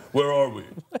map, then where are we?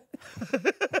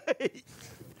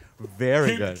 Very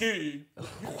Keep good. the key.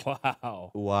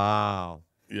 Wow. Wow.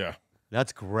 Yeah.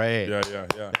 That's great. Yeah.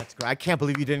 That's great. I can't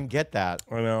believe you didn't get that.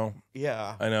 I know.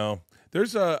 Yeah. I know.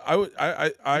 There's a.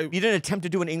 You didn't attempt to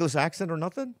do an English accent or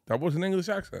nothing? That was an English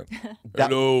accent. That-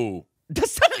 Hello.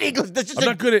 That's not an English. That's just I'm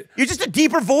not good at. You're just a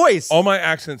deeper voice. All my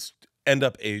accents end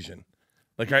up Asian.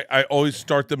 Like I always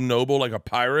start them noble like a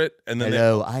pirate, and then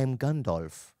Hello, I am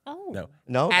Gandalf. Oh. No.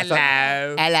 No? That's not-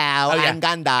 Hello. Hello, I'm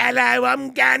Gandalf. Hello,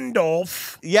 I'm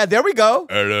Gandalf. Yeah, there we go.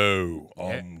 Hello,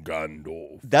 I'm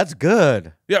Gandalf. That's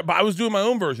good. Yeah, but I was doing my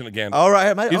own version of Gandalf. All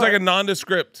right. He's like a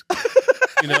nondescript.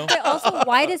 You know? But also,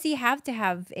 why does he have to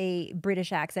have a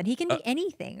British accent? He can be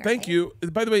anything. Right? Thank you.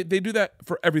 By the way, they do that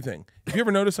for everything. If you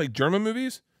ever notice, like German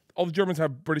movies, all the Germans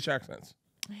have British accents.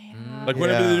 Like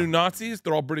whenever they Yeah. do Nazis,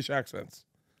 they're all British accents.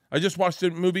 I just watched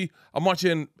a movie. I'm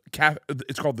watching.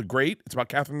 It's called The Great. It's about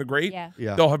Catherine the Great. Yeah.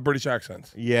 Yeah. They'll have British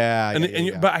accents. Yeah.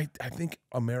 But I think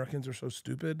Americans are so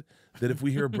stupid that if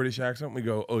we hear a British accent, we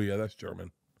go, "Oh yeah, that's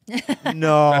German."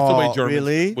 No. That's the way Germans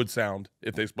really? would sound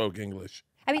if they spoke English.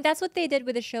 I mean, that's what they did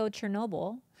with the show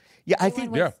Chernobyl. Yeah, I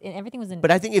Everyone think. was- and everything was in.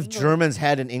 But I think if English. Germans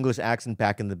had an English accent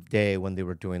back in the day when they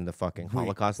were doing the fucking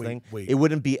Holocaust thing, wait. it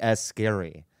wouldn't be as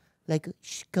scary. Like,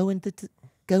 go into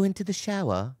the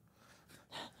shower.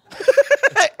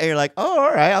 And you're like, oh,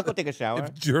 all right, I'll go take a shower.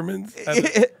 If Germans,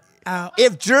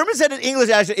 If Germans had an English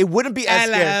accent, it wouldn't be as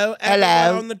scary.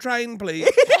 everyone on the train, please.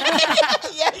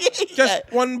 Just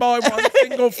one by one,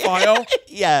 single file.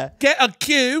 Yeah. Get a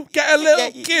queue. Get a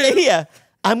little queue. Yeah.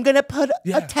 I'm gonna put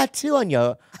a tattoo on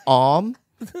your arm,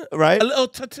 right? A little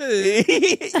tattoo.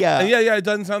 Yeah. Yeah. It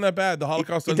doesn't sound that bad. The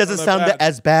Holocaust It doesn't sound that bad.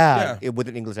 as bad with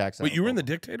an English accent. Wait, you were in The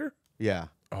Dictator? Yeah.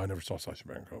 Oh, I never saw Sacha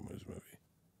Baron Cohen's movie.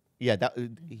 Yeah.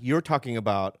 You're talking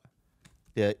about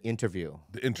the interview.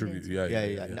 The interview. Yeah.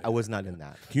 Yeah. I was not in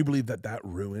that. Can you believe that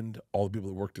ruined all the people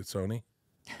that worked at Sony?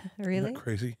 Really? Isn't that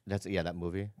crazy? That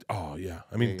movie. Oh yeah.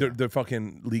 I mean, Yeah. they're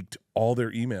fucking leaked all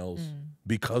their emails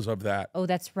because of that. Oh,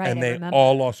 that's right. And I they remember.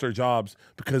 all lost their jobs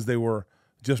because they were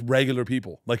just regular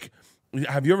people. Like,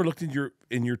 have you ever looked in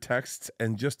your texts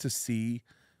and just to see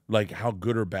like how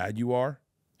good or bad you are?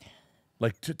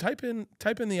 Like to type in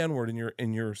the N-word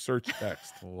in your search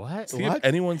text. What? See if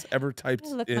anyone's ever typed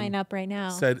I'll look in, mine up right now.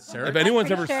 said Sir? if anyone's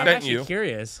pretty ever sure. I'm sent actually you.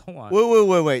 curious. Hold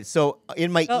on. Wait. So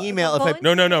in my Go- email, go if I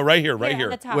in- No, right here, Here, on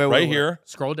the top. Wait, right here.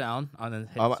 Scroll down on the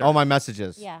hit all search. my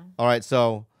messages. Yeah. All right.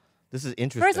 So this is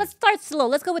interesting. First, let's start slow.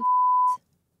 Let's go with.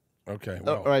 Okay.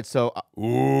 All Well. right. So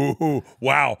Ooh,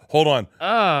 wow. Hold on.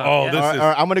 Oh, yeah. this all is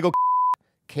right, I'm gonna go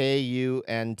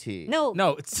KUNT. No.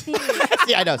 No, it's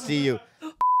Yeah, I know. See you.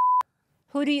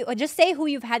 Who do you? Just say who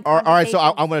you've had. All right. So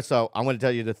conversations. I'm gonna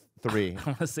tell you the three. I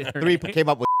want to say her Three name. came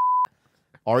up with.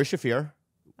 Ari Shafir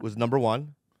was number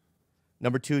 1.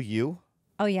 Number 2, you.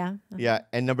 Oh yeah. Yeah,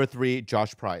 and number 3,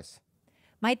 Josh Price.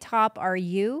 My top are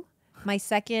you. My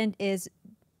second is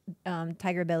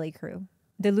TigerBelly crew.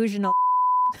 Delusional.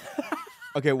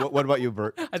 Okay, what about you,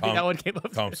 Bert? I think that one came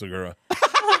up. Tom Segura.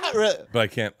 Really? But I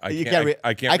can't. You can't read-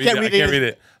 I can't I read can't it. read I can't any- read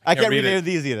it. I can't read it. any of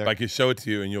these either. But I can show it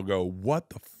to you, and you'll go, "What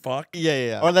the fuck?"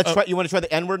 Yeah. Or let's try. You want to try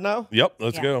the N word now? Yep.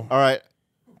 Let's Yeah. go. All right.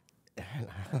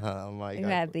 Oh my I'm god.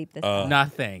 gonna bleep this. out.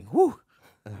 Nothing. Whew.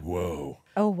 Whoa.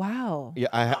 Oh wow. Yeah,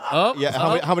 Oh, yeah.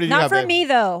 How many do you Not have? for babe? me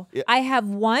though. Yeah. I have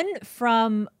one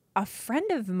from a friend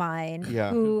of mine Yeah.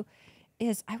 who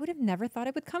is, I would have never thought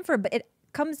it would come from, but it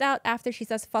comes out after she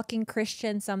says fucking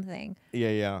Christian something.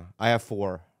 Yeah. I have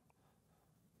 4.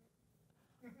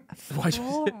 Why'd you-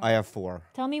 Four. I have 4.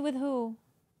 Tell me with who?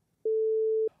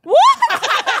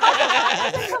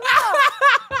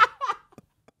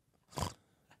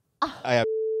 I have.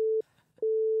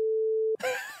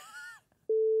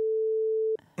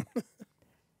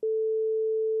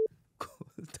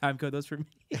 Time code those for me.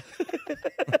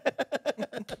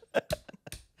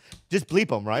 Just bleep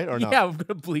them, right? Or not? Yeah, I'm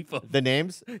gonna bleep them. The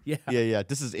names? Yeah. Yeah.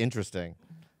 This is interesting.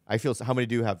 I feel. How many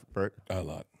do you have, Bert? A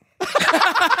lot.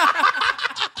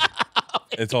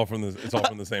 It's all from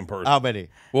the same person. How many?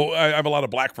 Well, I have a lot of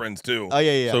black friends too. Oh,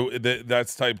 yeah. So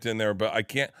that's typed in there, but I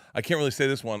can't really say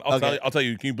this one. Okay. I'll tell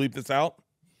you. Can you bleep this out?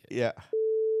 Yeah.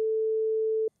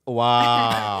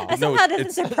 Wow. That No, somehow doesn't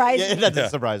it's- surprise Yeah, me. that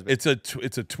doesn't surprise me. It's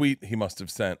a tweet he must have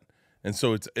sent, and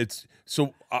so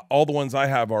all the ones I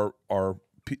have are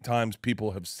times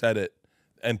people have said it,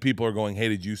 and people are going, "Hey,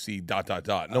 did you see ...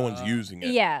 No one's using it.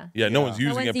 Yeah. No one's No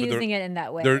using one's it. But using it in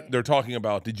that way. they're talking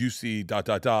about, did you see ...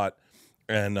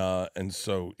 And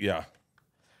so yeah,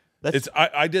 That's-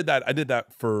 I did that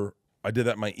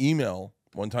in my email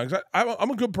one time. 'Cause I'm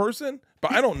a good person,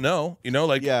 but I don't know,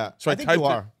 like Yeah, So I I think typed you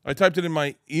are. I typed it in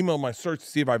my email, my search, to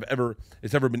see if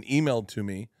it's ever been emailed to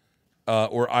me,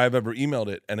 or I've ever emailed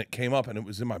it, and it came up, and it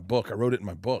was in my book. I wrote it in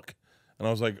my book, and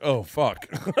I was like, oh fuck.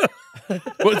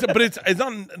 But it's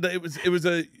not.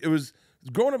 It was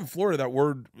growing up in Florida. That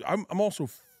word. I'm also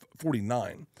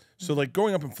 49, so like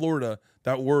growing up in Florida,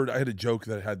 that word. I had a joke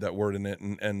that had that word in it,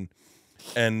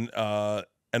 and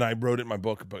I wrote it in my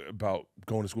book about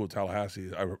going to school at Tallahassee.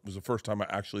 It was the first time I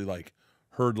actually like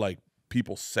heard like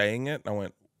people saying it.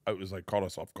 And it was like caught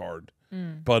us off guard.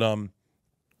 But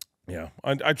yeah,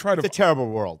 I try It's a to. terrible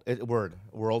world.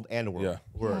 World and word. Yeah.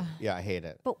 Word. Yeah, I hate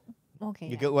it. But okay.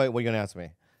 You get what are you gonna ask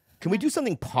me? Can we do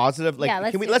something positive? Like, Yeah,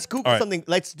 let's do it. let's Google All right. something.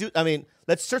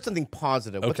 Let's search something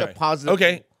positive. What's a Okay. positive?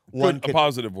 Okay. One. Good, a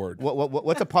positive word.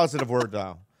 What's a positive word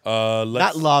now? Not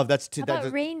Not love. That's too. How That's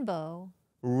about rainbow?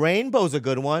 rainbow's a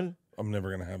good one. I'm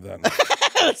never gonna have that.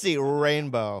 Let's see,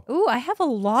 rainbow. Ooh, I have a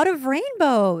lot of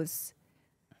rainbows.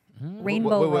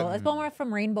 Rainbow wait. roll. It's one more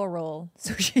from Rainbow Roll.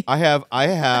 Sushi. I have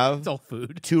It's all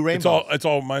food. 2 rainbows. It's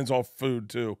all. Mine's all food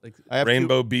too. I have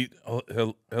Rainbow beet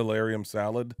hilarium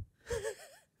salad.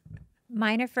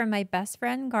 Mine are from my best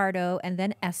friend Gardo and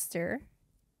then Esther.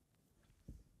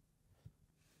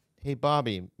 Hey,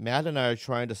 Bobby, Matt and I are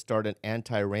trying to start an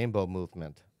anti-rainbow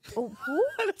movement. Oh, who?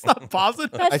 It's not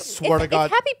positive. I swear to God.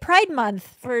 It's Happy Pride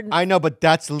Month for. I know, but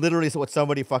that's literally what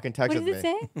somebody fucking texted What me. does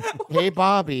it say? Hey,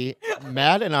 Bobby,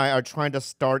 Matt and I are trying to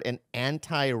start an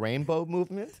anti-rainbow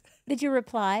movement. Did you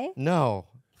reply? No.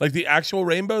 Like the actual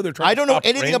rainbow. They're trying. I to don't know stop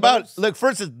anything about. rainbows? Look,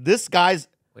 first, this guy's.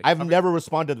 Wait, I've cover- never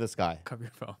responded to this guy. Cover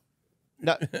your phone.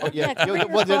 No, oh, yeah. Yeah, cover your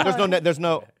Well, there's no. phone. There's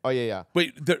no. Oh yeah.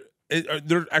 Wait,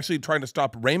 they're actually trying to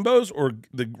stop rainbows or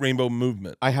the rainbow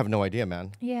movement? I have no idea,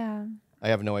 man. Yeah. I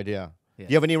have no idea. Yeah.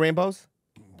 Do you have any rainbows?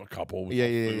 A couple. with Yeah.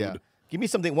 food. Give me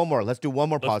something. One more. Let's do one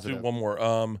more Let's positive. do one more.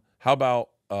 How about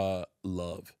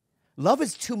love? Love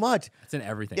is too much. It's in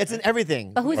everything. It's in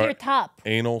everything. But who's All your right. top?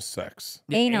 Anal sex.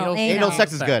 Anal. Anal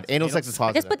sex is good. Anal sex is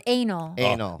positive. Just put anal.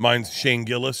 Anal. Mine's Shane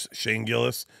Gillis.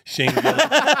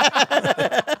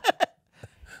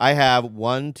 I have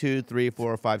 1, 2, 3,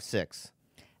 4, 5, 6.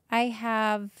 I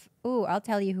have. Ooh, I'll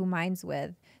tell you who mine's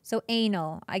with. So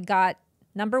anal. I got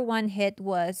number 1 hit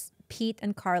was Pete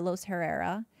and Carlos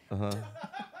Herrera.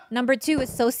 Number 2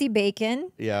 is Sosie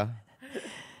Bacon. Yeah.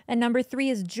 And number 3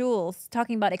 is Jules,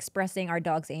 talking about expressing our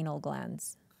dog's anal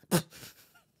glands.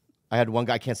 I had one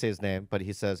guy, I can't say his name, but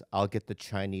he says, I'll get the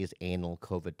Chinese anal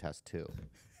COVID test too.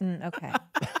 Okay.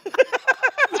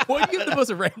 Why do you have the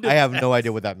most random? I have no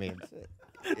idea what that means.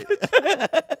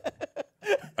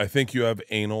 I think you have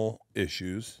anal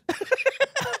issues.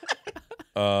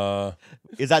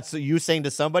 Is that so you saying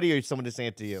to somebody or is somebody saying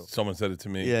it to you? Someone said it to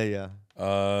me. Yeah.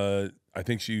 I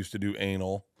think she used to do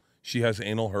anal. She has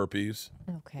anal herpes.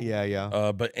 Okay.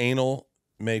 Yeah. But anal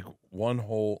make one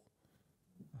hole.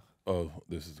 Oh,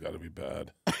 this has got to be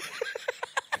bad.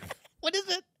 What is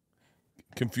it?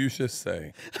 Confucius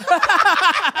say.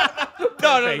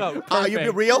 No. You be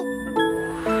real?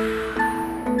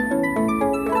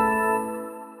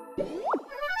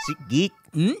 Seat Geek?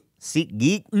 Seat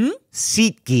Geek?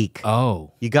 Seat Geek.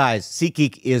 Oh. You guys, Seat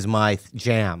Geek is my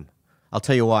jam. I'll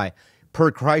tell you why.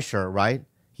 Bert Kreischer, right?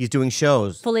 He's doing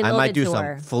shows. Fully I might Loaded do tour.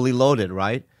 some. Fully Loaded,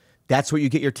 right? That's where you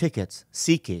get your tickets.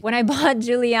 SeatGeek. When I bought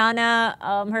Juliana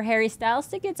her Harry Styles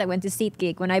tickets, I went to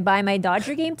SeatGeek. When I buy my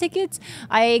Dodger game tickets,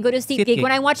 I go to SeatGeek. SeatGeek.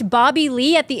 When I watch Bobby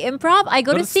Lee at the Improv, I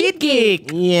go to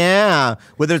SeatGeek. Yeah.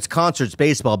 Whether it's concerts,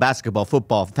 baseball, basketball,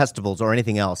 football, festivals, or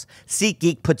anything else,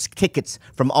 SeatGeek puts tickets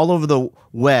from all over the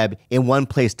web in one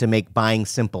place to make buying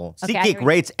simple. Okay, SeatGeek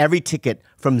rates every ticket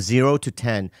from 0 to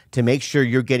 10 to make sure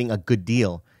you're getting a good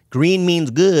deal. Green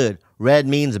means good. Red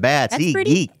means bad.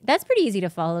 SeatGeek. That's pretty easy to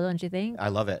follow, don't you think? I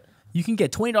love it. You can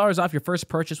get $20 off your first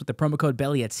purchase with the promo code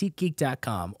BELLY at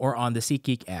SeatGeek.com or on the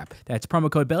SeatGeek app. That's promo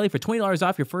code BELLY for $20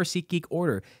 off your first SeatGeek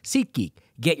order. SeatGeek.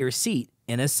 Get your seat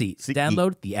in a seat.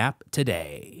 Download the app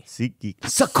today. SeatGeek.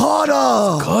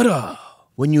 Sakata! Sakata!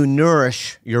 When you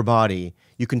nourish your body,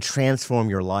 you can transform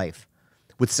your life.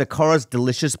 With Sakara's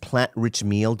delicious plant-rich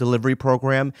meal delivery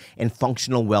program and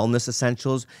functional wellness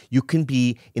essentials, you can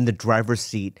be in the driver's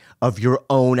seat of your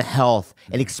own health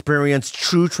and experience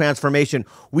true transformation.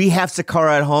 We have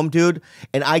Sakara at home, dude,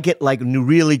 and I get like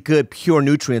really good, pure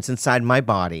nutrients inside my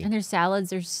body. And their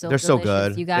salads are so They're so delicious,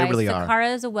 good. you guys. They really are.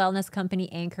 Sakara is a wellness company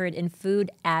anchored in food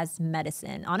as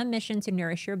medicine, on a mission to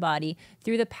nourish your body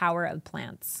through the power of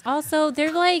plants. Also,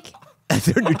 they're like...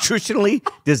 Their nutritionally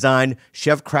designed,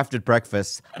 chef-crafted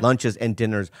breakfasts, lunches, and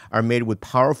dinners are made with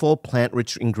powerful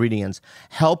plant-rich ingredients,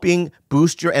 helping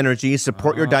boost your energy,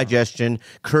 support your digestion,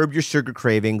 curb your sugar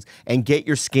cravings, and get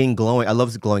your skin glowing. I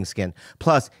love glowing skin.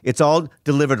 Plus, it's all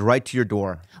delivered right to your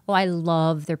door. Oh, I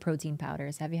love their protein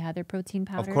powders. Have you had their protein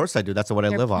powders? Of course I do. That's what I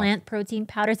Their live on. plant protein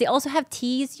powders. They also have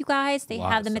teas, you guys. They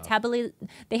have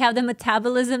the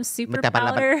metabolism super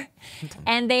powder,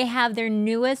 and they have their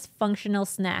newest functional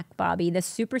snack, Bobby, the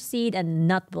Super Seed and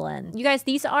Nut Blend. You guys,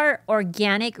 these are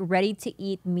organic,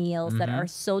 ready-to-eat meals that are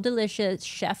so delicious,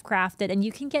 chef-crafted, and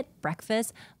you can get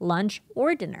breakfast, lunch,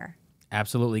 or dinner.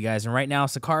 Absolutely, guys. And right now,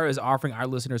 Sakara is offering our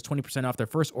listeners 20% off their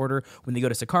first order when they go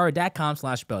to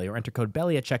sakara.com/belly or enter code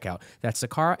BELLY at checkout. That's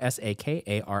Sakara,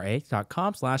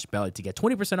 SAKARA.com/belly to get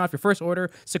 20% off your first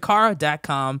order.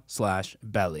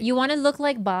 Sakara.com/belly. You want to look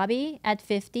like Bobby at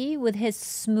 50 with his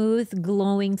smooth,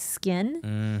 glowing skin?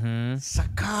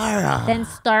 Sakara. Then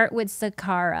start with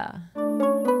Sakara.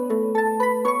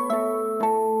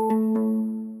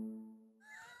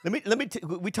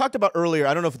 We talked about earlier,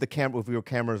 I don't know if if your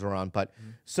cameras are on, but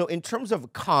so in terms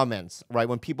of comments, right,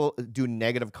 when people do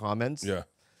negative comments, Yeah.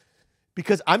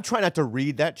 because I'm trying not to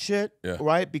read that shit, Yeah.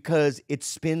 right, because it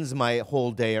spins my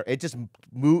whole day, or it just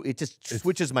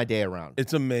switches my day around.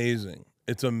 It's amazing.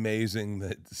 It's amazing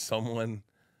that someone,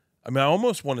 I mean, I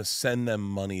almost want to send them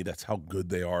money. That's how good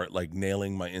they are at like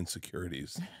nailing my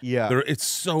insecurities. Yeah. It's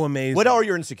so amazing. What are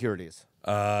your insecurities?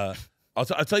 I'll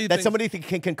tell you That things- somebody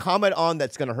can comment on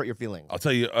that's going to hurt your feelings. I'll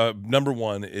tell you. Number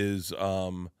one is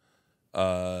I'll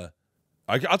tell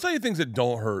you things that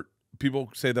don't hurt. People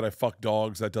say that I fuck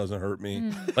dogs. That doesn't hurt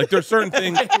me. Like there's certain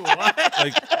things.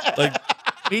 like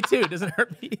Me too. It doesn't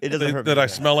hurt me. It doesn't hurt that me. I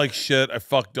smell like shit. I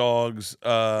fuck dogs.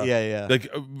 Yeah.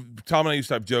 Like Tom and I used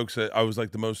to have jokes that I was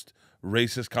like the most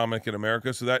racist comic in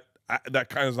America. So that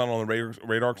kind of is not on the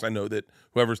radar because I know that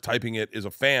whoever's typing it is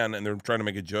a fan and they're trying to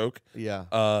make a joke.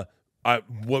 Yeah.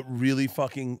 What really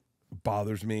fucking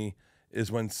bothers me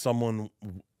is when someone,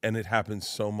 and it happens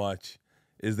so much,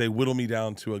 is they whittle me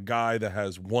down to a guy that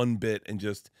has one bit and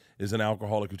just is an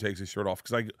alcoholic who takes his shirt off.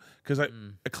 Because I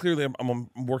clearly I'm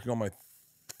working on my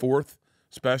fourth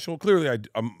special. Clearly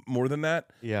I'm more than that.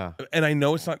 Yeah. And I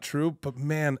know it's not true, but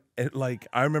man,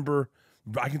 I remember,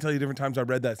 I can tell you different times I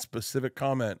read that specific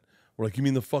comment where like, you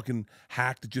mean the fucking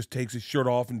hack that just takes his shirt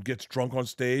off and gets drunk on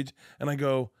stage? And I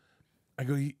go,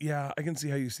 yeah, I can see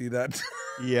how you see that.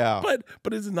 Yeah.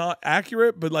 but it's not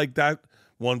accurate. But like that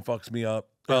one fucks me up.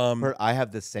 Bert, I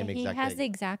have the same He exact has thing. the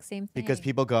exact same thing. Because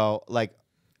people go, like,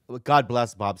 God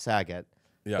bless Bob Saget,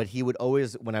 Yeah. but he would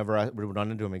always, whenever I would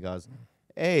run into him, he goes,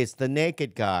 hey, it's the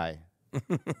naked guy.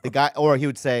 The guy, or he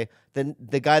would say,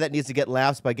 the guy that needs to get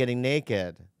laughs by getting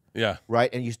naked. Yeah. Right?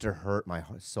 And it used to hurt my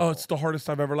soul. Oh, it's the hardest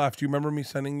I've ever laughed. Do you remember me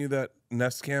sending you that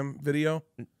Nest Cam video?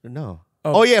 No.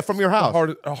 Oh, yeah, from your house.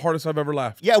 The hardest I've ever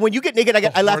laughed. Yeah, when you get naked,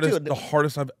 I laugh too. The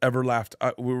hardest I've ever laughed.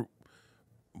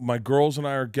 My girls and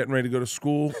I are getting ready to go to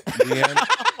school.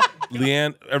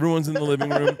 Leanne, everyone's in the living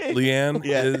room.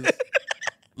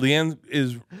 Leanne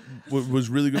is was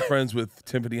really good friends with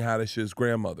Tiffany Haddish's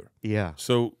grandmother. Yeah.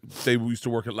 So they used to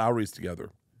work at Lowry's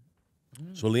together.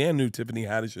 So Leanne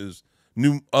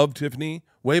knew of Tiffany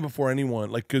way before anyone,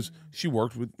 like, because she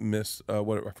worked with Miss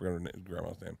what I forgot her name,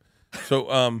 grandma's name.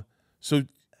 So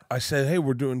I said, hey,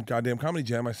 we're doing goddamn Comedy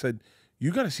Jam. I said,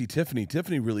 you got to see Tiffany.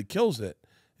 Tiffany really kills it.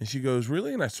 And she goes,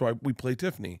 really? And we play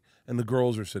Tiffany, and the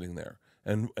girls are sitting there,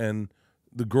 and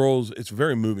the girls, it's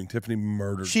very moving. Tiffany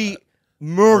murdered.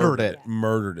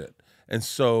 Murdered it. And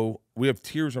so we have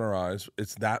tears in our eyes.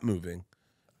 It's that moving.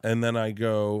 And then I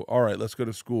go, all right, let's go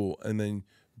to school. And then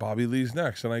Bobby Lee's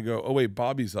next. And I go, oh, wait,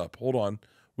 Bobby's up. Hold on.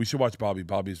 We should watch Bobby.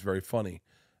 Bobby's very funny.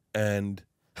 And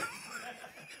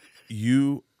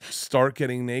you start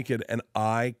getting naked, and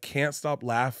I can't stop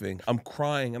laughing. I'm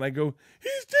crying. And I go,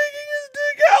 he's taking his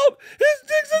dick out. His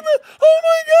dick's in the, oh,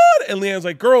 my God. And Leanne's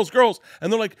like, girls.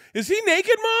 And they're like, is he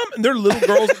naked, Mom? And they're little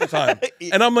girls at the time.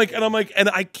 And and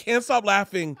I can't stop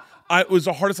laughing. It was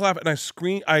the hardest laugh, and I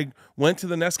went to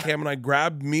the Nest Cam, and I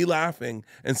grabbed me laughing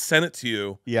and sent it to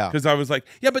you. Yeah. Because I was like,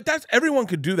 yeah, but everyone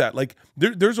could do that. Like,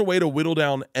 there's a way to whittle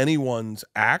down anyone's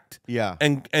act. Yeah.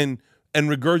 And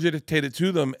regurgitate it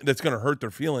to them that's going to hurt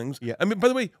their feelings. Yeah. I mean, by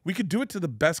the way, we could do it to the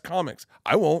best comics.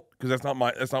 I won't, because that's not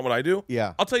what I do.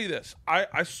 Yeah. I'll tell you this.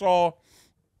 I saw.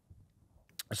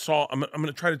 I'm going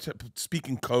to try to speak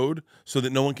in code so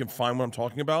that no one can find what I'm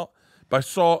talking about. But I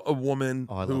saw a woman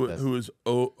who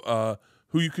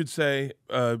you could say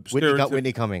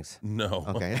Whitney Cummings. No.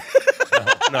 Okay.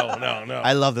 No.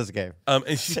 I love this game.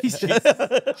 And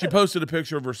she posted a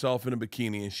picture of herself in a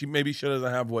bikini, and maybe she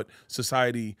doesn't have what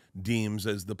society deems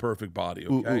as the perfect body.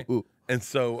 Okay. Ooh. And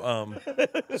so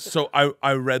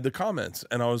I read the comments,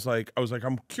 and I was like,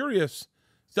 I'm curious.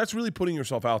 That's really putting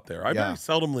yourself out there. I very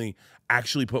seldomly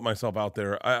actually put myself out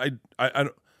there.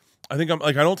 I think I'm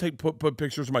like, I don't put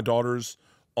pictures of my daughters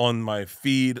on my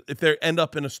feed. If they end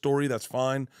up in a story, that's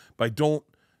fine. But I don't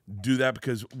do that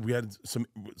because we had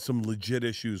some legit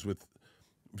issues with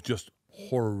just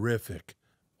horrific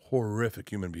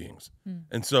human beings.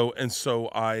 And so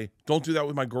I don't do that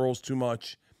with my girls too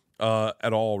much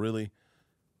at all, really.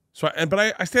 So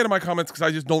I stay out of my comments because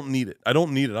I just don't need it. I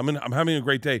don't need it. I'm having a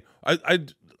great day.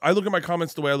 I look at my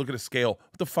comments the way I look at a scale.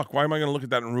 What the fuck? Why am I going to look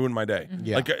at that and ruin my day?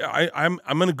 Yeah. Like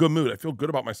I'm in a good mood. I feel good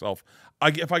about myself.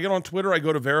 If I get on Twitter, I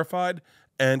go to verified,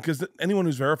 and because anyone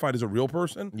who's verified is a real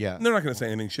person. Yeah. And they're not going to say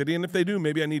anything shitty. And if they do,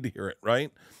 maybe I need to hear it,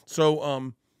 right?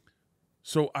 So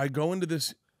I go into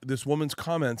this woman's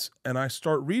comments and I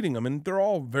start reading them, and they're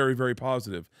all very, very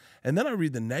positive. And then I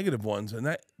read the negative ones, and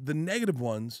the negative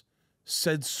ones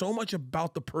said so much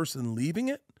about the person leaving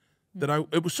it that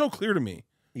it was so clear to me.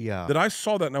 Yeah. That I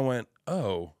saw that and I went,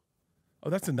 oh,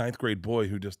 that's a 9th grade boy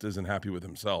who just isn't happy with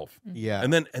himself. Yeah.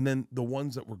 And then the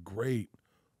ones that were great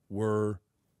were,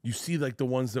 you see, like the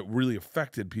ones that really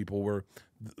affected people were,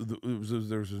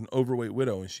 there was an overweight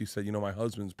widow, and she said, my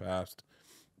husband's passed,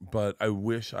 but I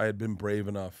wish I had been brave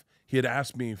enough. He had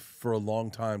asked me for a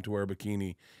long time to wear a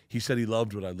bikini. He said he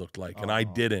loved what I looked like, and I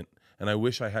didn't. And I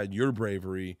wish I had your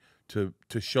bravery to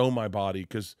show my body,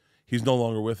 because he's no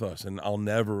longer with us, and I'll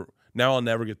never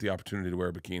get the opportunity to wear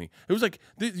a bikini. It was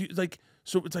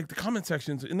so it's like the comment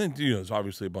sections, and then there's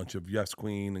obviously a bunch of yes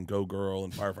queen and go girl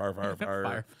and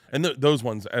fire. And those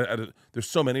ones, there's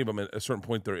so many of them. At a certain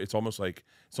point, it's almost like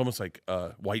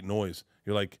white noise.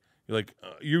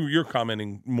 You're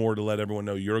commenting more to let everyone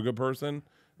know you're a good person.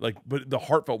 But the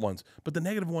heartfelt ones, but the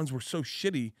negative ones were so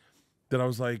shitty that I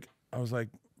was like,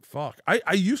 fuck.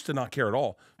 I used to not care at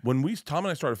all. When Tom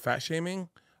and I started fat shaming,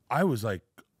 I was like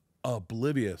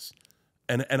oblivious.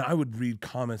 And I would read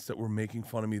comments that were making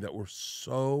fun of me that were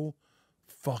so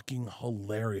fucking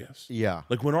hilarious. Yeah.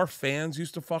 Like when our fans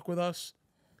used to fuck with us,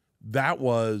 that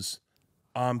was,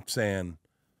 I'm saying,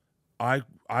 I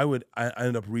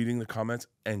ended up reading the comments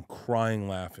and crying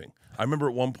laughing. I remember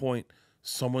at one point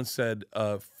someone said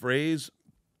phrase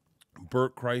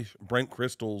Brent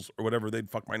Crystals or whatever,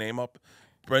 they'd fuck my name up.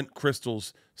 Brent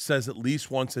Crystals says at least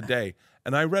once a day.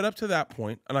 And I read up to that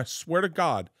point, and I swear to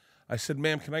God, I said,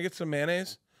 ma'am, can I get some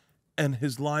mayonnaise? And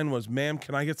his line was, ma'am,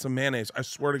 can I get some mayonnaise? I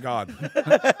swear to God.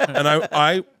 And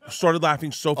I started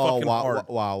laughing so fucking hard.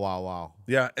 Wow.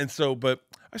 Yeah, and so, but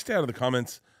I stay out of the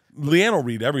comments. Leanne will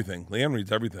read everything. Leanne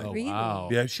reads everything. Oh, wow.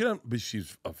 Yeah, but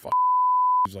she's a fuck.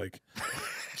 She's like,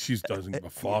 she doesn't give a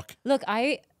fuck. Look,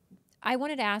 I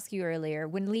wanted to ask you earlier,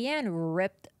 when Leanne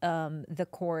ripped the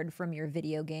cord from your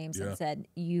video games and said,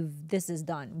 this is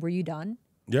done. Were you done?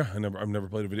 Yeah, I've never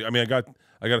played a video. I mean, I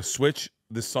got a Switch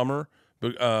this summer,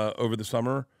 but over the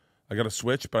summer I got a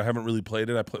Switch, but I haven't really played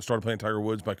it. I started playing Tiger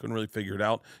Woods, but I couldn't really figure it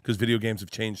out because video games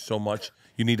have changed so much.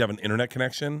 You need to have an internet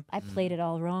connection. I played it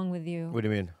all wrong with you. What do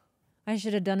you mean? I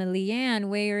should have done a Leanne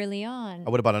way early on. I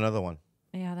would have bought another one.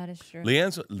 Yeah, that is true.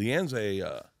 Leanne's a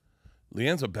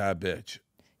bad bitch.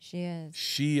 She is.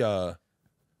 She that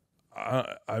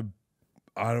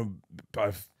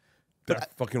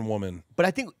fucking woman. But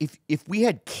I think if we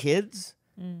had kids,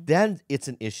 then it's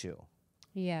an issue.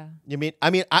 Yeah. You mean? I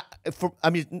mean,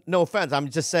 no offense. I'm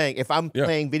just saying, if I'm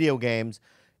playing video games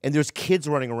and there's kids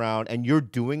running around and you're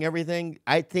doing everything,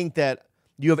 I think that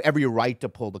you have every right to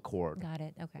pull the cord. Got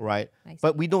it. Okay. Right.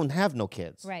 But we don't have no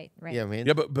kids. Right. Right. You know what I mean?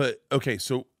 Yeah, but okay.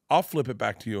 So I'll flip it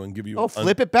back to you and give you.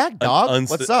 Flip it back, dog.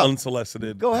 What's up?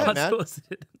 Unsolicited. Go ahead, man.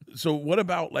 So what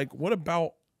about?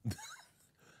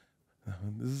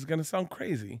 This is gonna sound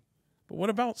crazy, but what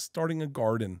about starting a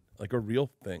garden, like a real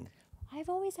thing? I've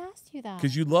always asked you that.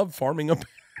 Because you love farming up.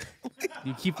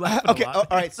 You keep laughing. Okay. All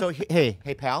right. So hey,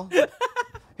 pal.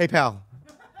 Hey, pal.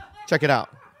 Check it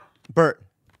out, Bert.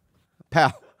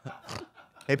 Pal.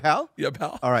 Hey, pal. Yeah,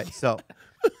 pal. All right. So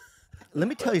let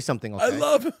me tell you something. Okay? I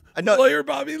love lawyer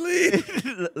Bobby Lee.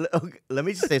 Okay, let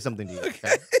me just say something to you.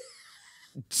 Okay?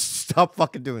 Stop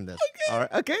fucking doing this. Okay. All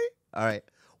right. Okay. All right.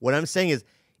 What I'm saying is,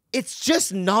 it's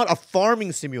just not a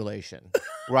farming simulation,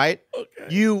 right?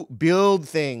 Okay. You build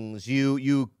things.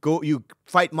 You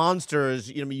fight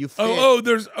monsters. You know, you fish.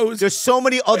 There's so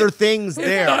many other things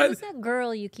there. Who's that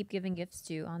girl you keep giving gifts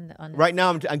to on the Right now,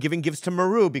 I'm giving gifts to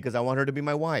Maru because I want her to be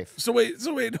my wife. So wait,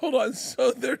 hold on.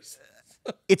 So there's.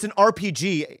 It's an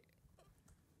RPG.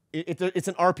 It's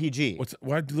an RPG.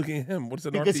 Why are you looking at him? What's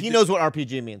an RPG? Because he knows what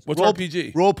RPG means. What's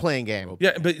RPG? Role playing game.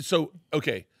 Yeah, but so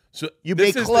okay. So you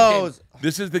make clothes.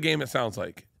 This is the game it sounds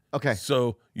like. Okay.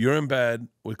 So you're in bed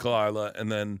with Khalyla,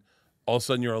 and then all of a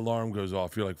sudden your alarm goes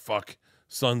off. You're like, fuck,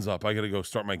 sun's up. I got to go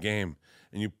start my game.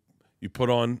 And you put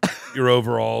on your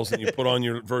overalls, and you put on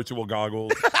your virtual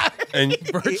goggles, and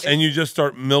you just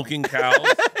start milking cows.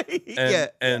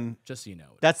 And just so you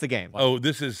know. That's the game. Oh,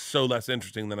 this is so less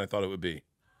interesting than I thought it would be.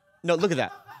 No, look at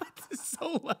that.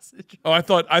 So less interesting. Oh,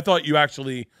 I thought you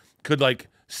actually could like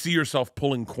see yourself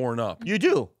pulling corn up. You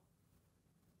do.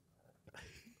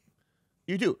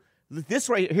 You do. This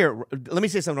right here, let me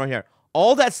say something right here.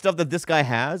 All that stuff that this guy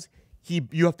has,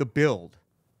 you have to build.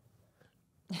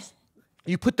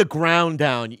 You put the ground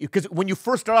down. Because when you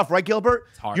first start off, right, Gilbert?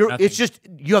 It's hard. It's just,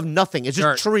 you have nothing. It's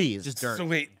just trees. Just dirt. So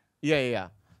wait. Yeah.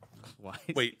 Why?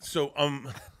 Wait, so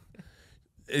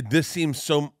this seems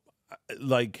so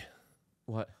like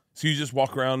what? So you just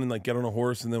walk around and like get on a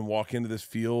horse and then walk into this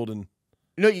field and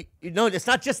no, it's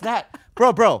not just that,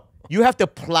 bro. You have to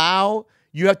plow.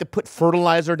 You have to put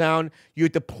fertilizer down. You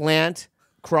have to plant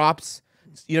crops.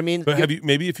 You know what I mean? But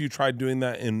maybe if you tried doing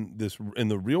that in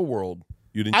the real world,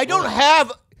 you'd enjoy I don't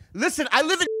have. Listen, I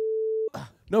live in.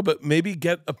 No, but maybe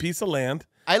get a piece of land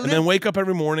and then wake up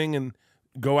every morning and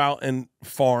go out and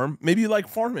farm. Maybe you like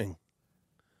farming.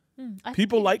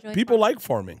 People like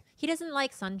farming. He doesn't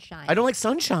like sunshine. I don't like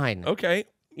sunshine. Okay.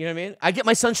 You know what I mean? I get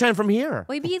my sunshine from here.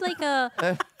 Maybe like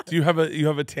a. Do you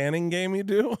have a tanning game you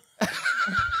do?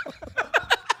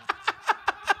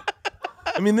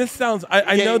 I mean, this sounds.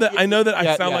 I know that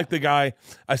I sound like the guy.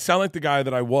 I sound like the guy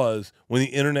that I was when the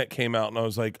internet came out, and I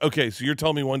was like, okay, so you're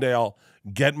telling me one day I'll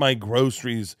get my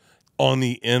groceries on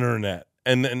the internet,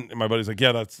 and then my buddy's like,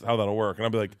 yeah, that's how that'll work, and I'll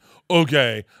be like,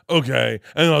 okay,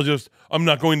 and I'm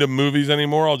not going to movies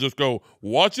anymore. I'll just go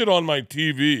watch it on my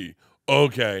TV.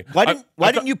 Okay.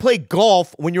 Why didn't you play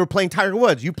golf when you were playing Tiger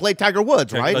Woods? You played Tiger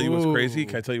Woods, right? Can I tell you what's crazy?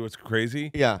 Can I tell you what's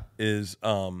crazy? Yeah. Is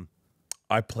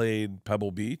I played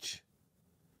Pebble Beach.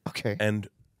 Okay. And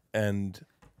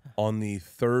on the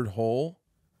third hole,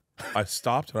 I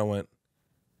stopped and I went,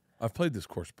 I've played this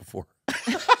course before.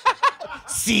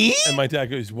 See? And my dad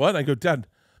goes, what? I go, Dad,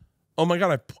 oh my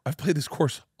God, I've played this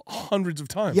course hundreds of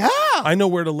times. Yeah. I know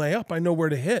where to lay up. I know where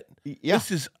to hit. Yeah.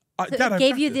 This is Dad, it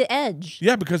gave you the edge.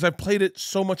 Yeah, because I played it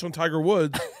so much on Tiger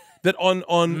Woods that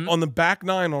on the back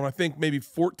nine, on I think maybe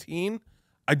 14,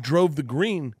 I drove the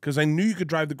green because I knew you could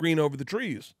drive the green over the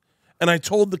trees. And I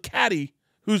told the caddy,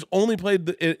 who's only played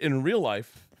it in real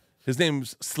life, his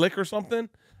name's Slick or something.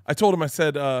 I told him, I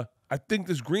said, I think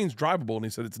this green's drivable. And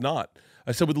he said, it's not.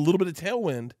 I said, with a little bit of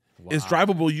tailwind, it's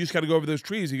drivable. You just got to go over those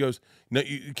trees. He goes, no,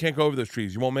 you can't go over those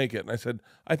trees. You won't make it. And I said,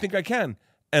 I think I can.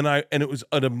 And it was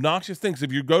an obnoxious thing. So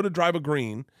if you go to drive a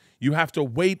green, you have to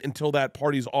wait until that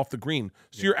party's off the green.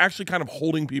 So you're actually kind of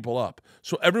holding people up.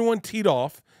 So everyone teed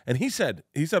off. And he said,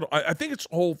 I think it's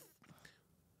whole.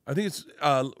 I think it's.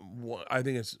 I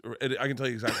can tell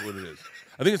you exactly what it is.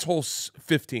 I think it's hole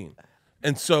 15,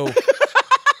 and so,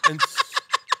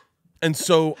 and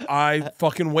so I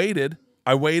fucking waited.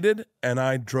 I waited and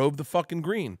I drove the fucking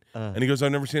green. And he goes,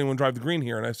 I've never seen anyone drive the green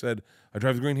here. And I said, I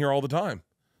drive the green here all the time.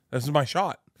 This is my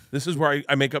shot. This is where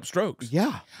I make up strokes.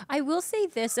 Yeah. I will say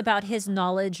this about his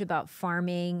knowledge about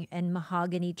farming and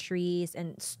mahogany trees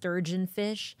and sturgeon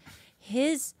fish.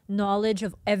 His knowledge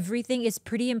of everything is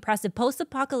pretty impressive.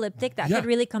 Post-apocalyptic, that could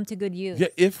really come to good use. Yeah,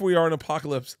 if we are in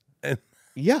apocalypse, and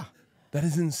Yeah. that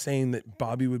is insane that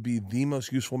Bobby would be the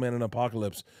most useful man in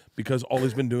apocalypse because all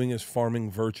he's been doing is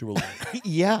farming virtually.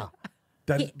 Yeah.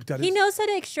 He knows how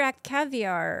to extract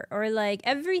caviar or like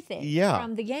everything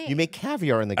from the game. You make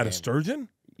caviar in the game. Out of sturgeon?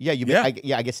 Yeah, you make,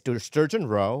 I get sturgeon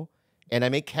roe, and I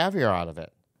make caviar out of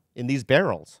it in these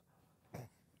barrels.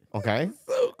 Okay?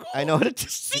 So cool. I know how to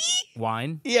see.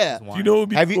 Wine? Yeah. Do you know what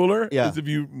would be cooler? Yeah. Is if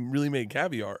you really made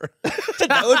caviar.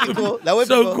 That would be cool. That would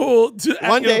So be cool.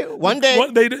 One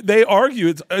day. They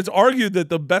argue. It's argued that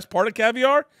the best part of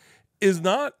caviar is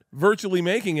not virtually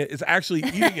making it; it's actually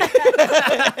eating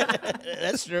it.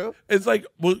 That's true. It's like,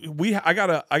 well, I got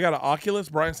an Oculus.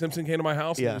 Brian Simpson came to my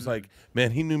house and he was like,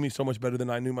 man, he knew me so much better than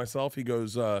I knew myself. He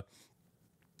goes,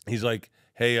 he's like,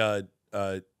 hey, I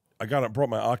brought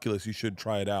my Oculus. You should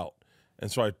try it out.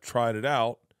 And so I tried it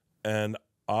out, and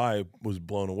I was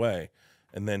blown away.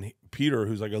 And then Peter,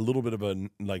 who's like a little bit of a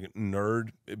nerd,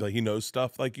 like he knows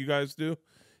stuff like you guys do.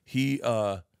 He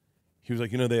was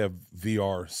like, they have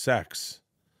VR sex,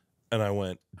 and I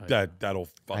went, that'll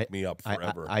fuck me up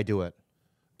forever. I do it.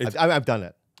 I've done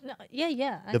it. No,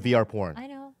 yeah. The VR porn. I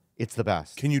know. It's the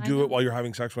best. Can you do it while you're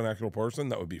having sex with an actual person?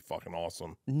 That would be fucking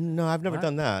awesome. No, I've never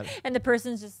done that. And the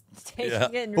person's just taking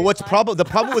it. In But what's the problem? The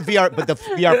problem with VR, but the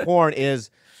VR porn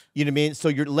is, you know what I mean? So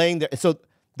you're laying there. So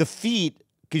the feet,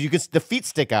 because the feet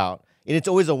stick out, and it's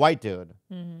always a white dude,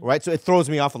 right? So it throws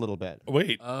me off a little bit.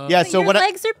 Wait. Yeah. So your when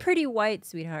legs are pretty white,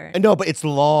 sweetheart. no, but it's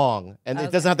long, and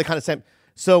it doesn't have the kind of same.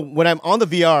 So when I'm on the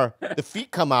VR, the feet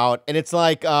come out, and it's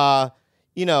like,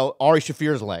 Ari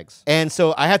Shafir's legs. And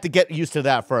so I have to get used to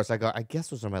that first. I go, I guess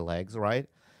those are my legs, right?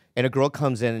 And a girl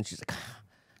comes in and she's like,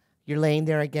 you're laying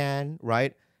there again,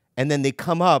 right? And then they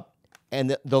come up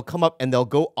and they'll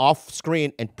go off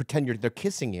screen and pretend they're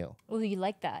kissing you. Oh, you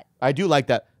like that? I do like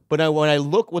that. But when I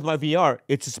look with my VR,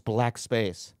 it's just black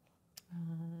space.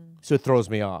 So it throws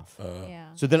me off. Yeah.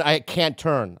 So then I can't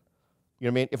turn. You know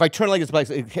what I mean? If I turn like this,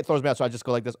 it throws me out. So I just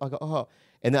go like this. I go, oh.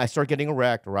 And then I start getting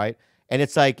erect, right? And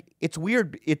it's like, it's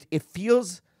weird. It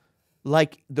feels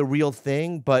like the real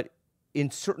thing, but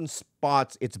in certain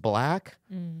spots, it's black.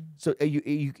 So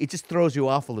it just throws you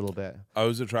off a little bit. I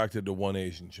was attracted to one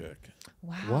Asian chick.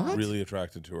 Wow. What? Really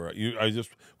attracted to her.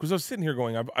 Because I was sitting here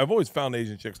going, I've always found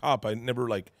Asian chicks hot, but I never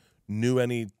knew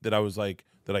any that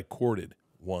I courted.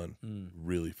 One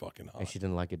really fucking hot. And she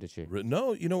didn't like it, did she?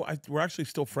 No, we're actually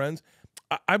still friends.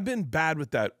 I've been bad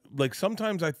with that. Like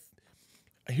sometimes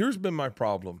here's been my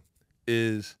problem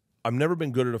is I've never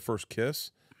been good at a first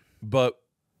kiss, but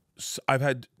I've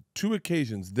had two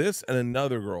occasions, this and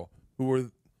another girl, who were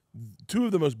two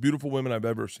of the most beautiful women I've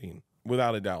ever seen,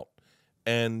 without a doubt.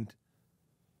 And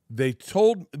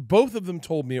both of them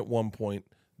told me at one point,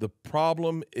 the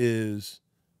problem is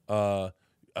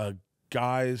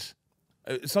guys,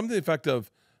 something to the effect of,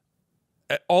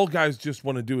 all guys just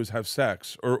want to do is have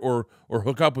sex or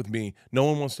hook up with me. No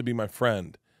one wants to be my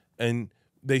friend. And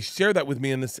they share that with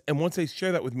me, and once they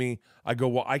share that with me, I go,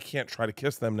 well, I can't try to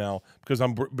kiss them now because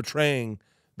I'm betraying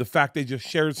the fact they just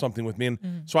shared something with me.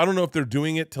 And so I don't know if they're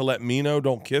doing it to let me know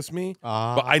don't kiss me.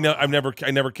 But I never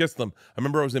kissed them. I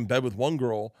remember I was in bed with one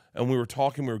girl, and we were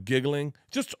talking, we were giggling,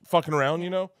 just fucking around,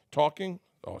 talking.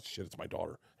 Oh shit, it's my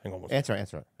daughter. Hang on. Answer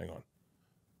it. Hang on.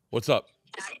 What's up?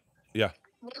 Yeah.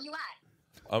 Where you at?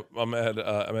 I'm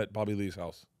at Bobby Lee's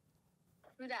house.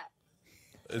 Who that?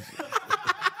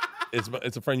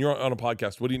 It's a friend. You're on a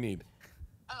podcast. What do you need?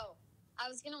 Oh, I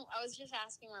was just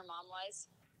asking where mom was.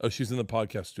 Oh, she's in the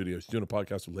podcast studio. She's doing a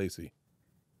podcast with Lacey.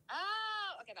 Oh,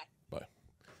 okay, bye.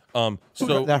 Bye.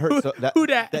 So that hurt. Who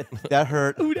dat? That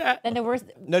hurt. Who dat? And the worst.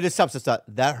 No, just stop.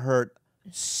 That hurt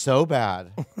so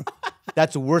bad.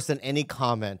 That's worse than any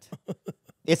comment.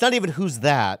 It's not even who's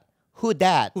that. Who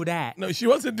dat? Who dat? no, she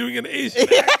wasn't doing an Asian.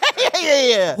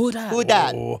 Yeah. Who dat? Who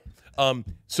dat? Oh.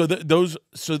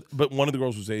 But one of the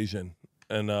girls was Asian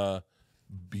and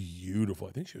beautiful.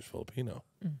 I think she was Filipino.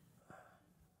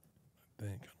 I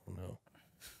don't know.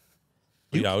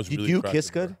 But I was Did really you attracted kiss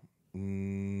to her. good?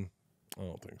 I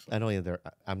don't think so. I don't either.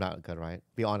 I'm not good, right?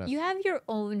 Be honest. You have your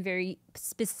own very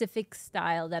specific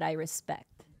style that I respect.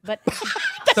 But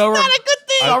So not a good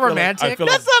thing. I So feel like- romantic. I feel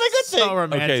That's like- not a good thing. So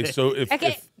romantic. Okay, so if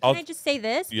okay, I'll, can I just say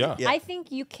this? Yeah. I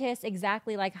think you kiss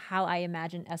exactly like how I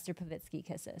imagine Esther Povitsky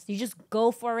kisses. You just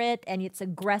go for it, and it's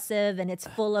aggressive, and it's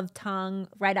full of tongue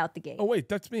right out the gate. oh wait,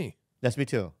 that's me. That's me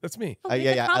too. That's me.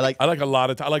 Yeah. I like. I like a lot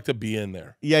of. I like to be in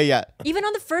there. Yeah. Even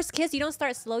on the first kiss, you don't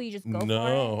start slow. You just go for it.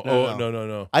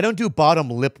 No. I don't do bottom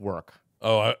lip work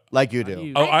Oh, like you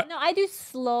do. I do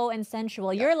slow and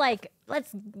sensual. You're like, let's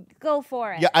go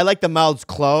for it. Yeah, I like the mouths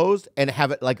closed and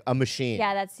have it like a machine.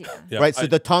 Yeah, that's you. yeah, Right, so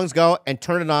the tongues go and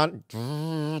turn it on.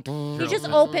 He just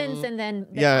opens and then.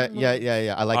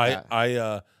 Yeah. I like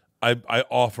that. I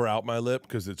offer out my lip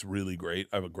because it's really great.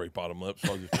 I have a great bottom lip,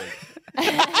 so I'll just take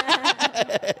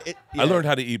it. I learned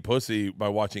how to eat pussy by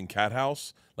watching Cat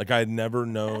House. Like I had never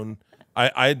known.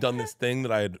 I had done this thing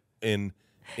that I had in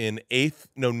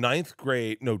ninth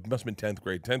grade. No, it must have been 10th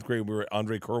grade. 10th grade, we were at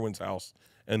Andre Kerwin's house,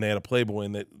 and they had a Playboy,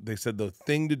 and they said the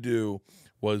thing to do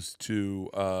was to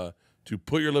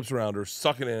put your lips around her,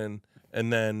 suck it in,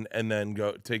 and then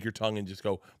go take your tongue and just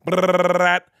go.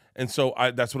 And so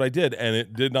that's what I did, and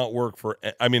it did not work for.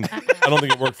 I mean, I don't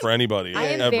think it worked for anybody. I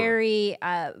am ever. very.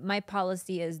 My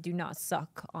policy is do not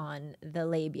suck on the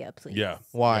labia, please. Yeah.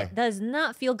 Why? It does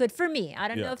not feel good for me. I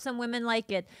don't Yeah. know if some women like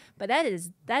it, but that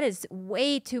is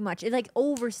way too much. It's like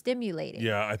overstimulating.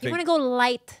 Yeah, I You think want to go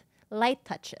light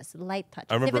touches.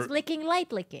 If remember- it's licking,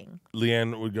 light licking.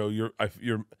 Leanne would go, "You're."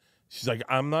 She's like,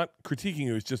 "I'm not critiquing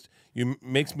you. It's just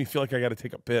makes me feel like I got to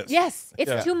take a piss." Yes,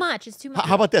 it's too much. It's too much.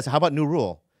 How about this? How about new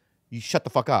rule? You shut the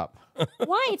fuck up.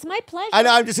 Why? It's my pleasure. I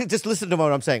know. I'm just listen to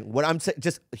what I'm saying. What I'm saying,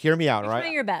 just hear me out, You're right?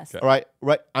 trying your best. All right.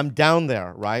 I'm down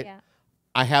there, right? Yeah.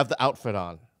 I have the outfit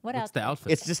on. What What's else? the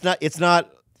outfit? It's just not. It's not.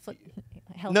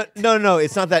 Helmet. No.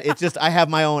 It's not that. It's just I have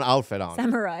my own outfit on.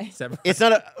 Samurai. It's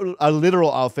not a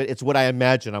literal outfit. It's what I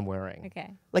imagine I'm wearing. Okay.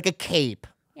 Like a cape.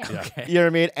 Yeah. Yeah. You know what I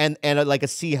mean? And like a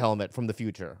sea helmet from the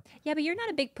future. Yeah, but you're not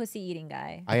a big pussy eating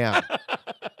guy. I am.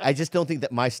 I just don't think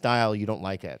that my style. You don't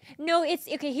like it. No, it's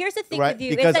okay. Here's the thing Right, with you: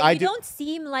 because is that I you do- don't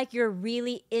seem like you're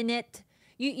really in it.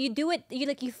 You do it.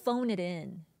 You phone it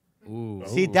in. Ooh.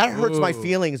 See, that hurts my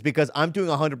feelings because I'm doing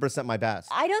 100% my best.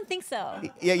 I don't think so.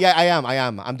 Yeah, I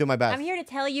am. I'm doing my best. I'm here to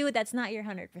tell you that's not your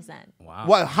 100%. Wow.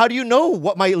 What? How do you know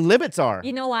what my limits are?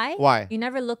 You know why? Why? You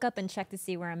never look up and check to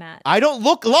see where I'm at. I don't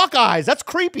lock eyes. That's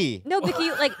creepy. No, because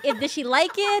you does she like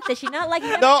it? Does she not like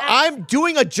it? No, I'm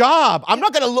doing a job. I'm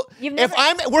not gonna look. You've If never-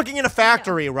 I'm working in a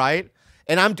factory, right?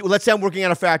 And let's say I'm working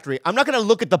at a factory. I'm not gonna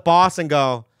look at the boss and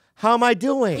go, "How am I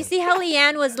doing?" You see how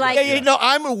Leanne was like, No,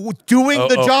 I'm doing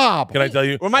the job. Can I tell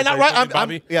you? Am I can not tell you right? something,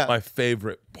 Bobby? yeah. My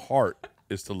favorite part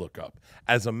is to look up.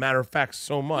 As a matter of fact,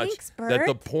 so much Thanks, that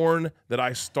the Bert. porn that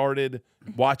I started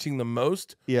watching the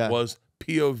most Yeah. was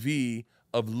POV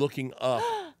of looking up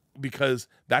because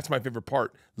that's my favorite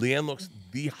part. Leanne looks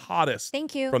the hottest.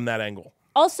 Thank you. From that angle.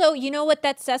 also, you know what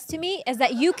that says to me is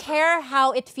that you care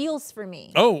how it feels for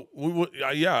me. Oh,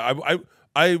 yeah.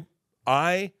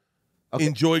 I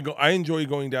enjoy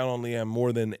going down on Leanne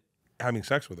more than having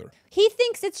sex with her. He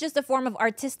thinks it's just a form of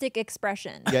artistic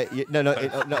expression. Yeah, no,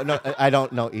 I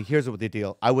don't know. Here's what the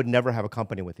deal. I would never have a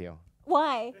company with you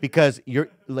Why? because you're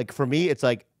like, for me, it's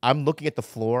like I'm looking at the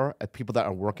floor at people that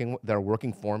are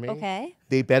working for me. Okay.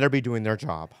 They better be doing their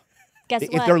job. Guess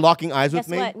If what? they're locking eyes Guess with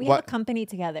me, what? We have a company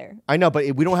together. I know,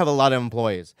 but we don't have a lot of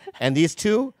employees, and these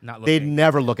two, Not they looking.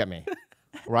 never look at me,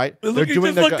 right? Look, you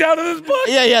just looked down at his butt.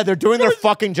 Yeah, they're doing their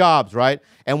fucking jobs, right?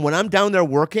 And when I'm down there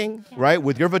working, right,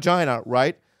 with your vagina,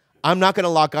 right, I'm not gonna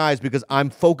lock eyes because I'm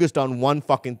focused on one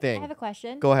fucking thing. I have a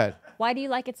question. Go ahead. Why do you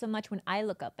like it so much when I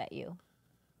look up at you?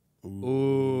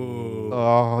 Ooh.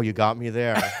 Oh, you got me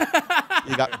there.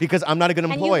 Because I'm not a good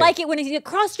And employee. you like it when you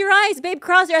cross your eyes, babe,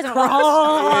 cross your eyes. And,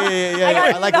 oh,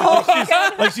 Yeah. I like the whole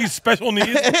fucking. Like she's special needs.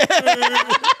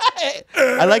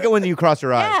 I like it when you cross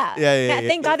your eyes. Yeah.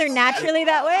 Thank God they're naturally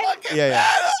that way.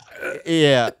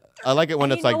 Yeah. I like it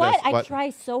when And it's you know like what? this. I try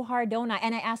so hard, don't I?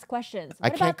 And I ask questions. I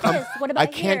What can't about come. this? What about I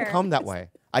can't here? come that way.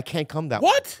 I can't come that way.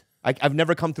 What? I've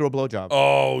never come through a blowjob.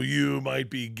 Oh, you might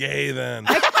be gay then.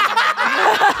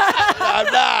 I'm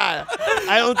not.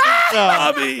 I don't think so.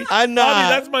 Bobby, I'm not. Bobby,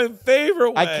 that's my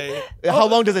favorite I way. can't- How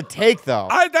long does it take though?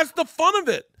 That's the fun of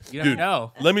it. You don't Dude,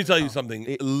 know. let me tell you something.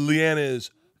 Leanne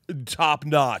is top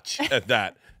notch at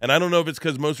that. And I don't know if it's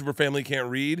because most of her family can't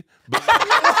read,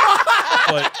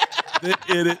 but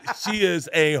she is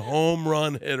a home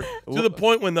run hitter. To the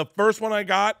point when the first one I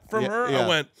got from her, yeah. I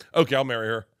went, okay, I'll marry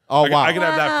her. Oh, wow. I can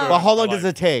have that. Well, how long does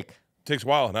it take? Takes a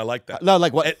while, and I like that. No,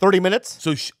 like what? 30 minutes?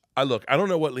 So I don't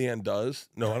know what Leanne does.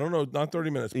 No, I don't know. Not 30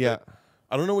 minutes. Yeah. But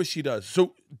I don't know what she does.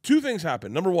 So two things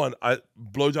happen. Number one,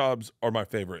 blowjobs are my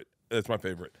favorite. That's my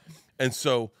favorite. And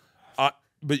so,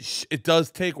 it does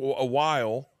take a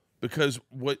while because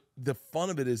what the fun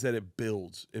of it is that it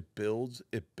builds. It builds.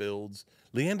 It builds.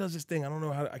 Leanne does this thing. I don't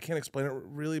know how. I can't explain it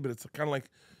really, but it's kind of like,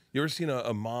 you ever seen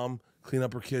a mom clean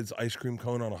up her kid's ice cream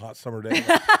cone on a hot summer day?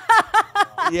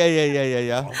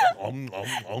 Yeah.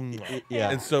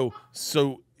 Yeah.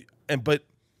 And but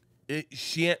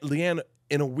Leanne,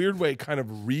 in a weird way, kind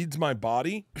of reads my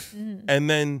body, and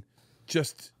then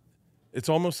just, it's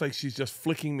almost like she's just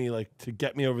flicking me like to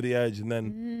get me over the edge, and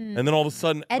then all of a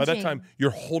sudden, by that Edging. time,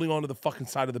 you're holding onto the fucking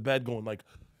side of the bed, going like,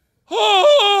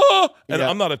 ah! And Yeah.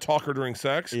 I'm not a talker during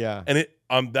sex, Yeah. and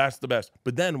that's the best.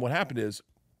 But then what happened is,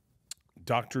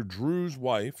 Dr. Drew's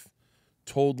wife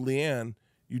told Leanne,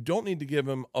 you don't need to give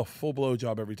him a full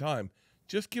blowjob every time.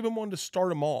 Just give him one to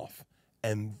start him off.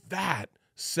 And that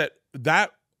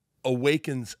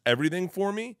awakens everything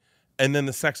for me. And then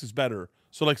the sex is better.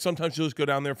 So like sometimes you'll just go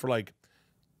down there for like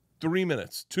 3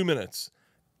 minutes, 2 minutes,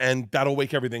 and that'll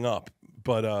wake everything up.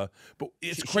 But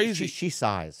it's crazy. She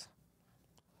sighs.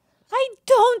 I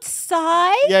don't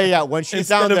sigh. Yeah. When she's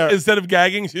down there, Instead of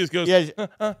gagging, she just goes, yeah,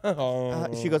 oh.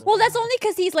 she goes. Well, that's only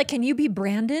because he's like, can you be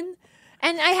Brandon?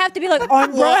 And I have to be like,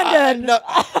 I'm Brandon. No,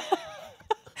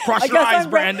 Cross I your guess eyes, I'm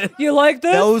Brandon. You like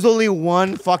this? that was only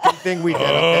one fucking thing we did.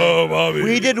 Okay? Oh, Bobby.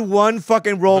 We did one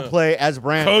fucking role play as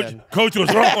Brandon. Coach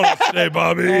was wrong on us today,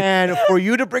 Bobby. And for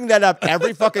you to bring that up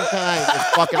every fucking time is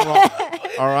fucking wrong.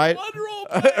 All right?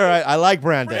 All right. I like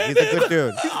Brandon. He's a good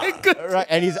dude. All right.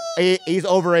 And he's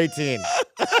over 18.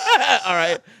 All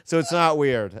right. So it's not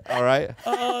weird. All right.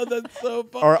 Oh, that's so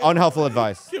funny. Or unhelpful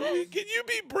advice. Can you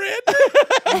be Brandon?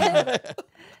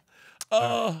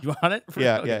 You want it?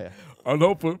 Yeah.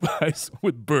 Unhelpful Advice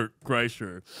with Bert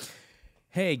Kreischer.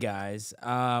 Hey guys,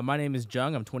 my name is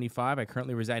Jung. I'm 25. I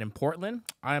currently reside in Portland.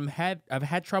 I've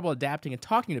had trouble adapting and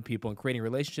talking to people and creating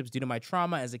relationships due to my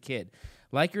trauma as a kid.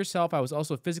 Like yourself, I was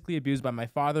also physically abused by my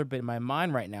father, but in my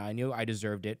mind right now, I knew I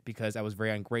deserved it because I was very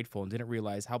ungrateful and didn't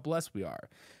realize how blessed we are.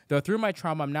 Though through my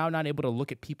trauma, I'm now not able to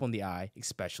look at people in the eye,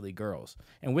 especially girls.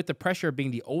 And with the pressure of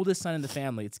being the oldest son in the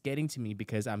family, it's getting to me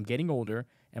because I'm getting older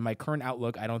and my current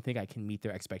outlook, I don't think I can meet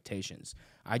their expectations.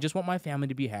 I just want my family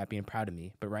to be happy and proud of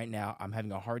me, but right now, I'm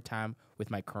having a hard time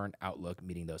with my current outlook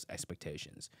meeting those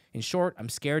expectations. In short, I'm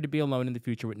scared to be alone in the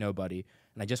future with nobody,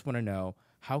 and I just want to know,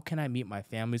 how can I meet my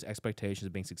family's expectations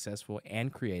of being successful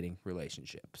and creating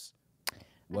relationships?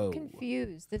 Whoa. I'm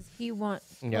confused. Does he want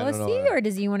Yeah, I don't know pussy that. or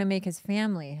does he want to make his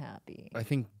family happy? I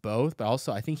think both, but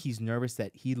also I think he's nervous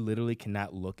that he literally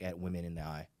cannot look at women in the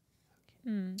eye.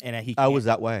 And that he I can't- was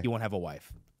that way. He won't have a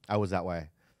wife. I was that way.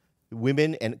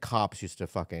 Women and cops used to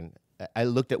fucking. I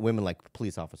looked at women like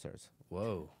police officers.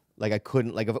 Whoa. Like I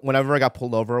couldn't. Like whenever I got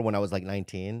pulled over when I was like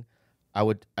 19, I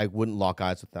wouldn't lock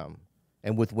eyes with them.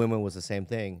 And with women was the same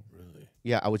thing. Really?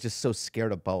 Yeah, I was just so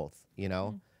scared of both, you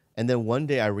know? And then one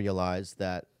day I realized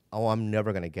that, oh, I'm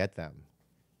never going to get them.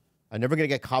 I'm never going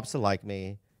to get cops to like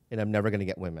me, and I'm never going to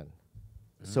get women.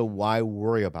 So why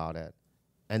worry about it?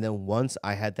 And then once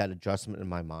I had that adjustment in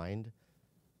my mind,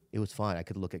 it was fine. I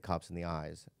could look at cops in the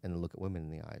eyes and look at women in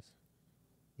the eyes.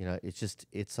 You know,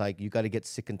 it's like you got to get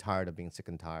sick and tired of being sick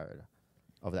and tired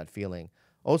of that feeling.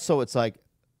 Also, it's like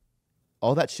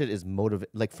all that shit is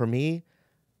like for me,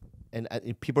 and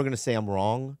people are going to say I'm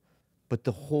wrong, but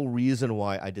the whole reason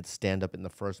why I did stand up in the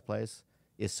first place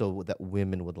is so that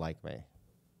women would like me.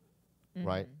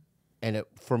 Right? And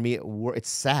for me, it's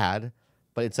sad,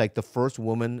 but it's like the first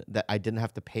woman that I didn't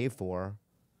have to pay for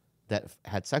that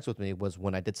had sex with me was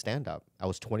when I did stand up. I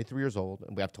was 23 years old,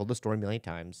 and I've told the story a million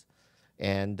times.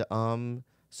 And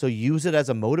so use it as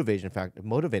a motivating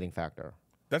factor.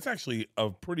 That's actually a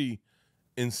pretty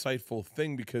insightful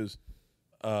thing because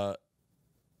I'll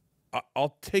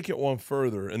take it one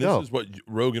further, and this is what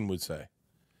Rogan would say.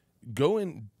 Go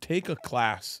and take a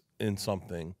class in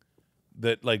something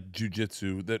that like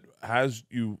jujitsu that has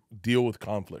you deal with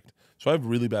conflict. So I have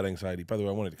really bad anxiety. By the way,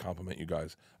 I wanted to compliment you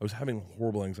guys. I was having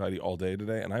horrible anxiety all day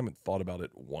today, and I haven't thought about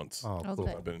it once since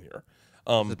Okay. I've been in here.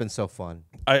 It's been so fun.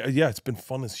 Yeah, it's been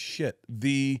fun as shit.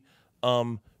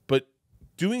 But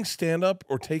doing stand up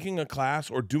or taking a class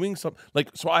or doing something like,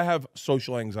 so I have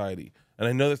social anxiety, and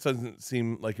I know this doesn't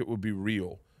seem like it would be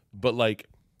real, but like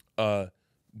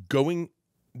doing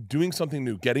something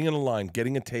new, getting in a line,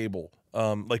 getting a table.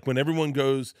 Like when everyone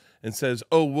goes and says,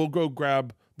 "Oh, we'll go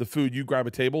grab the food, you grab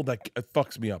a table," that it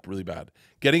fucks me up really bad.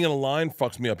 Getting in a line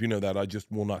fucks me up. You know that. I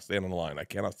just will not stand in a line. I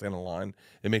cannot stand in a line.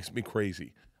 It makes me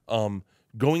crazy.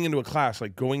 Going into a class,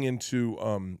 like going into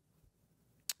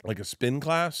like a spin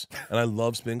class, and I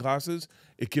love spin classes.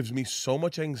 It gives me so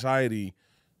much anxiety,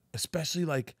 especially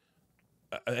like,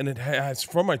 and it's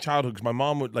from my childhood because my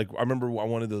mom would like. I remember I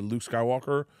wanted the Luke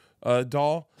Skywalker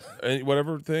doll,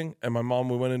 whatever thing, and my mom,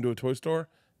 we went into a toy store,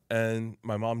 and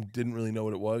my mom didn't really know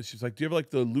what it was. She's like, "Do you have like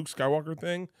the Luke Skywalker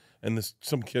thing?" And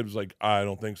some kid was like, "I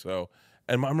don't think so."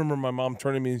 And I remember my mom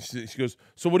turning to me and she goes,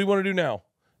 "So what do you want to do now?"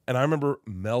 And I remember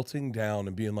melting down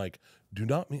and being like, do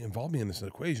not involve me in this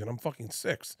equation. I'm fucking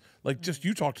 6. Like, just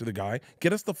you talk to the guy,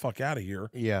 get us the fuck out of here.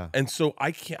 Yeah. And so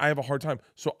I have a hard time.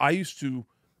 So I used to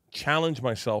challenge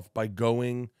myself by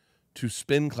going to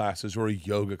spin classes or a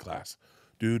yoga class.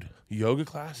 Dude, yoga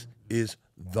class is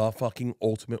the fucking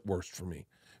ultimate worst for me,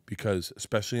 because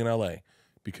especially in LA,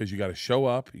 because you got to show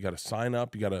up, you got to sign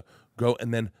up, you got to go,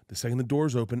 and then the second the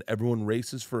doors open, everyone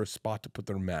races for a spot to put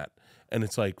their mat, and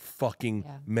it's like fucking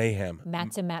mayhem.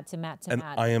 Mat to mat to mat to And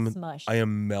mat. Smush. I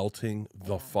am melting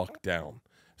the fuck down.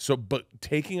 So, but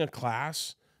taking a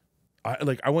class,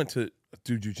 I went to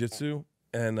do jujitsu,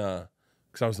 and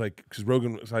because I was like, because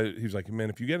Rogan, he was like, man,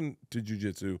 if you get into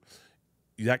jujitsu,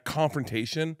 that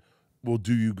confrontation will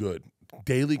do you good.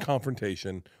 Daily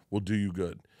confrontation will do you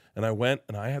good. And I went,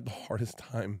 and I had the hardest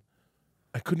time.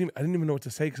 I didn't even know what to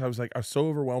say, because I was so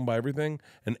overwhelmed by everything.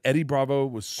 And Eddie Bravo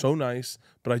was so nice,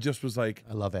 but I just was like,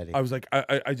 I love Eddie. I was like,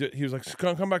 he was like,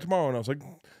 come back tomorrow, and I was like,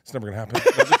 it's never gonna happen.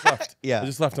 And I just left. Yeah. I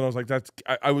just left, and I was like,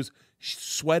 I was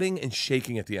sweating and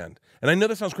shaking at the end. And I know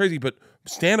that sounds crazy, but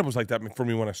stand-up was like that for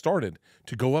me when I started.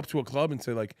 To go up to a club and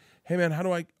say like, hey man, how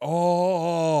do I?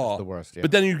 Oh, It's the worst. Yeah.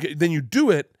 But then you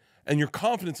do it, and your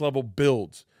confidence level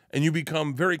builds, and you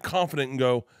become very confident and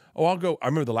go, oh, I'll go. I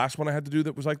remember the last one I had to do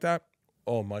that was like that.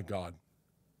 Oh my God.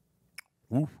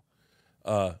 Woo.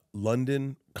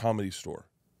 London Comedy Store.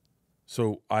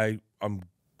 So I'm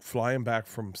flying back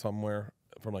from somewhere,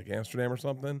 from like Amsterdam or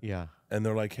something. Yeah. And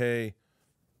they're like, hey,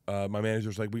 my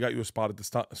manager's like, we got you a spot at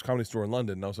the Comedy Store in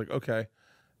London. And I was like, okay.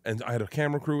 And I had a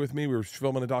camera crew with me. We were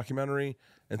filming a documentary.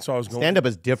 And so I was going. Stand-up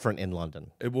is different in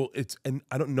London. And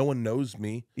no one knows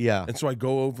me. Yeah. And so I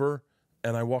go over,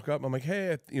 and I walk up, and I'm like,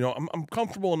 hey, I'm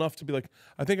comfortable enough to be like,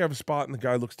 I think I have a spot. And the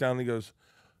guy looks down, and he goes,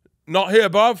 not here,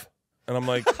 bruv. And I'm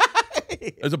like,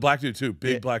 there's a black dude too,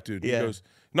 big black dude. Yeah. He goes,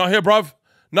 not here, bruv.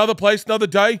 Another place, another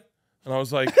day. And I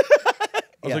was like,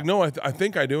 like, no, I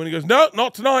think I do. And he goes, no,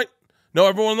 not tonight. No,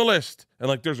 everyone on the list. And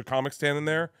like, there's a comic standing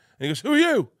there. And he goes, who are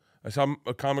you? I saw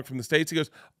a comic from the States. He goes,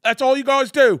 that's all you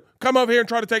guys do. Come over here and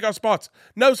try to take our spots.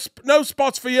 No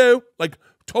spots for you. Like,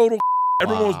 total.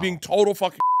 Everyone was being total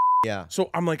fucking. Yeah. So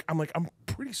I'm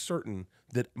pretty certain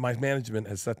that my management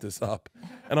has set this up.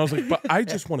 And I was like, but I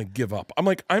just want to give up. I'm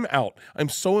like, I'm out. I'm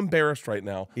so embarrassed right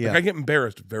now. Yeah. Like, I get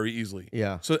embarrassed very easily.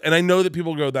 Yeah. So, and I know that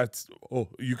people go,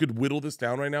 you could whittle this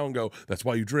down right now and go, that's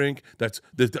why you drink. That's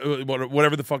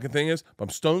whatever the fucking thing is. But I'm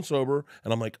stone sober.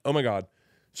 And I'm like, oh my God.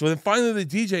 So then finally the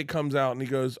DJ comes out and he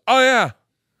goes, oh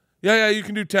yeah, you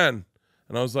can do 10.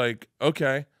 And I was like,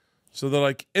 okay. So they're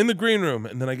like, in the green room.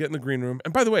 And then I get in the green room.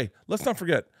 And by the way, let's not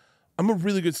forget, I'm a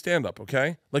really good stand-up,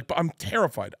 okay? Like, but I'm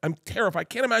terrified. I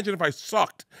can't imagine if I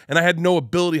sucked and I had no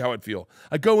ability how I'd feel.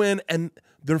 I go in, and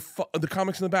the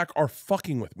comics in the back are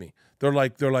fucking with me. They're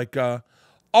like,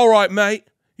 all right, mate,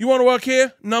 you want to work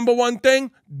here? Number one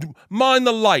thing, mind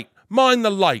the light,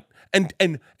 and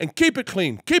keep it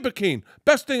clean, keep it clean.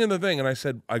 Best thing in the thing. And I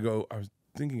was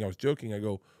thinking I was joking. I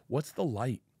go, what's the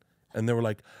light? And they were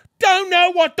like, don't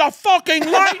know what the fucking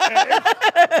light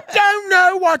is. Don't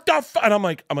know what the and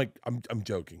I'm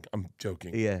joking. I'm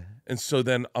joking. Yeah. And so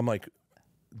then I'm like,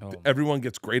 everyone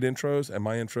gets great intros, and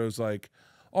my intro's like,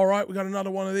 all right, we got another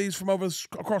one of these from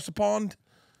across the pond.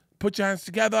 Put your hands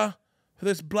together for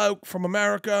this bloke from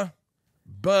America.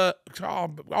 But all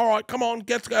right, come on,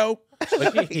 let's go.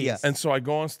 Like, Yeah. And so I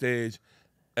go on stage,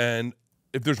 and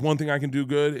if there's one thing I can do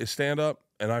good is stand up.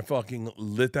 And I fucking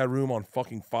lit that room on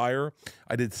fucking fire.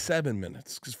 I did 7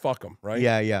 minutes, because fuck them, right?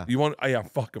 Yeah.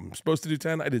 Fuck them. Supposed to do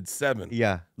 10, I did 7.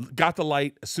 Yeah. Got the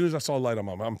light. As soon as I saw the light,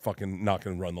 I'm fucking not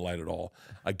going to run the light at all.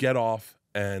 I get off,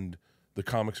 and the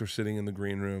comics are sitting in the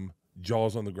green room,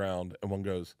 jaws on the ground, and one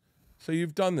goes, so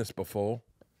you've done this before?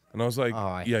 And I was like, Oh,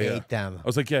 I yeah. hate them. I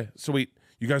was like, yeah. So wait,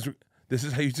 you guys, this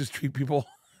is how you just treat people?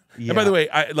 Yeah. And by the way,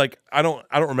 I don't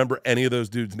remember any of those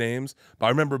dudes' names, but I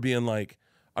remember being like,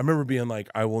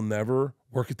 I will never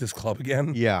work at this club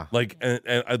again. Yeah. Like, and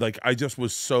I just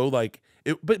was so like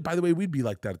it. But by the way, we'd be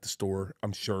like that at the store,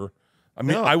 I'm sure. I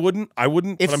mean, No. I wouldn't.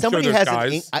 If but I'm somebody sure there's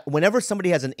has guys. whenever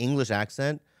somebody has an English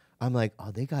accent, I'm like,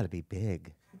 oh, they got to be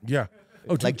big, Yeah.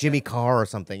 Oh, dude, like Jimmy Carr or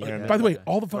something. You know what I mean? by the way,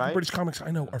 all the fucking Right? British comics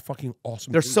I know are fucking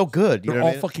awesome. They're dudes. so good. You They're know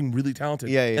all what I mean? fucking really talented.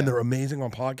 Yeah, yeah. And they're amazing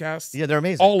on podcasts. Yeah, they're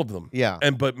amazing. All of them. Yeah.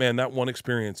 But man, that one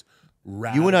experience.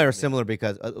 You and I are similar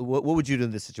because what would you do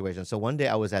in this situation? So one day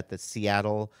I was at the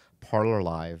Seattle Parlor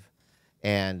Live,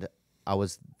 and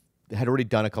had already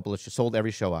done a couple of sold every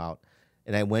show out,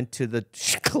 and I went to the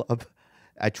club.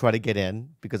 I try to get in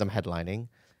because I'm headlining,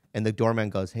 and the doorman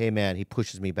goes, "Hey man," he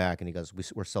pushes me back and he goes,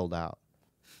 "We're sold out,"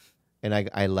 and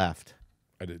I left.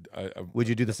 I did. Would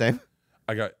you do the same?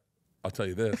 I'll tell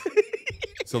you this.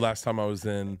 So last time I was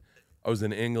in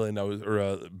England,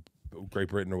 Great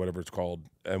Britain or whatever it's called,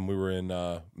 and we were in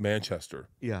Manchester.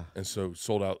 Yeah. And so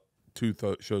sold out 2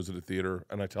 shows at the theater,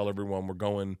 and I tell everyone we're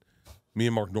going, me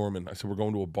and Mark Norman, I said we're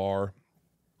going to a bar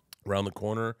around the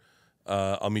corner.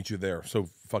 I'll meet you there. So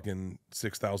fucking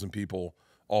 6,000 people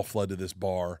all flood to this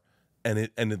bar, and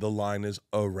the line is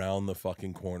around the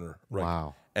fucking corner. Right?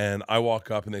 Wow. And I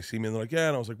walk up and they see me and they're like, yeah.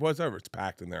 And I was like, whatever, it's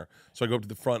packed in there. So I go up to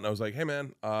the front and I was like, hey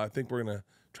man, I think we're gonna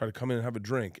try to come in and have a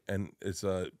drink. And it's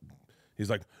he's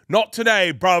like, not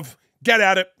today, bruv. Get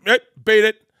at it. Beat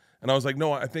it. And I was like,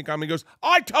 no, I think he goes,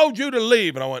 I told you to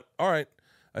leave. And I went, all right.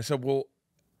 I said, well,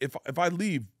 if I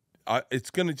leave,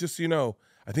 it's gonna, just so you know,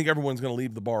 I think everyone's gonna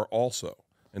leave the bar also.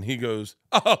 And he goes,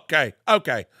 oh, okay.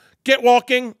 Get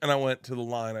walking. And I went to the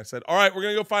line. I said, all right, we're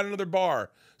gonna go find another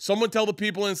bar. Someone tell the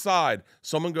people inside.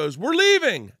 Someone goes, we're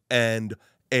leaving. And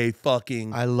a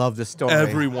fucking... I love the story.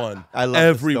 Everyone. I love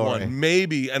everyone. the story.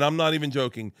 Maybe, and I'm not even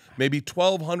joking, maybe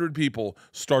 1,200 people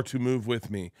start to move with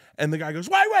me. And the guy goes,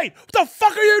 wait, what the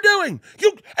fuck are you doing?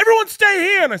 Everyone stay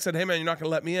here. And I said, hey man, you're not going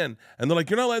to let me in. And they're like,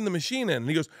 you're not letting the machine in. And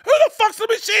he goes, who the fuck's the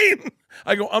machine?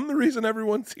 I go, I'm the reason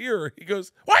everyone's here. He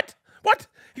goes, what?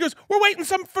 He goes, we're waiting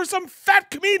for some fat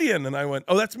comedian. And I went,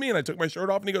 oh, that's me. And I took my shirt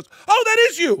off and he goes, oh, that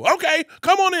is you. Okay,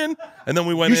 come on in. And then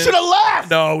we went in. You should have left.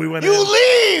 No, we went in. You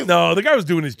leave. No, the guy was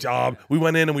doing his job. We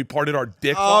went in and we parted our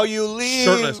dicks Oh, off, you leave.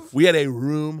 shirtless. We had a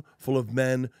room full of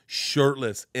men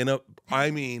shirtless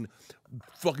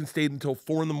fucking stayed until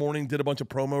 4 a.m, did a bunch of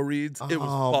promo reads. It was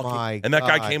Oh, fucking, my and that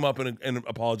guy God. came up and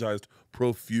apologized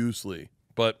profusely.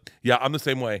 But yeah, I'm the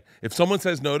same way. If someone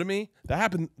says no to me, that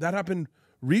happened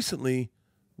recently.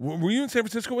 Were you in San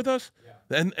Francisco with us?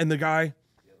 Yeah. And the guy,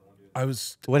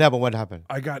 What happened?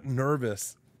 I got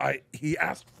nervous. He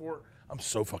asked for. I'm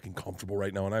so fucking comfortable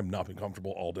right now, and I've not been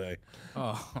comfortable all day.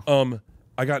 Oh.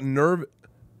 I got nervous.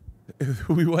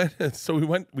 We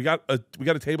got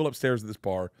a table upstairs at this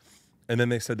bar, and then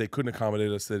they said they couldn't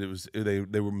accommodate us. That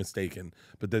they were mistaken,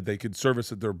 but that they could serve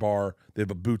us at their bar. They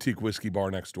have a boutique whiskey bar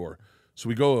next door. So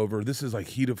we go over. This is like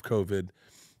heat of COVID.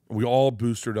 We all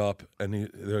boosted up, and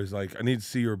there's like, I need to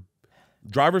see your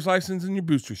driver's license and your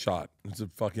booster shot. It's a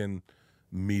fucking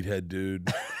meathead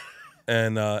dude.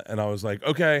 and I was like,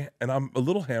 okay. And I'm a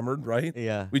little hammered, right?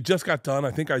 Yeah. We just got done.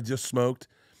 I think I just smoked.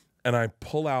 And I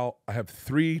pull out, I have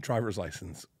 3 driver's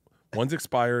licenses. One's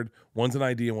expired, one's an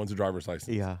ID, and one's a driver's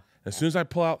license. Yeah. As soon as I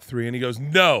pull out 3, and he goes,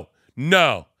 no,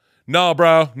 bro.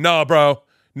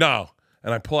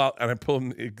 And I pull out,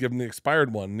 and give him the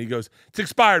expired one. And he goes, it's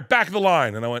expired, back of the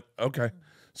line. And I went, okay.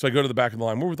 So I go to the back of the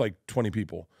line. We're with like 20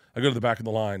 people. I go to the back of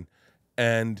the line,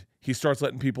 and he starts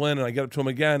letting people in, and I get up to him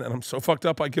again, and I'm so fucked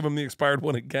up, I give him the expired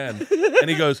one again. And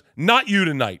he goes, not you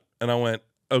tonight. And I went,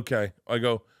 okay. I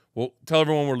go, well, tell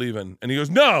everyone we're leaving. And he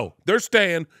goes, no, they're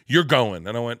staying. You're going.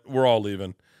 And I went, we're all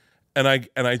leaving. And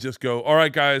I just go, all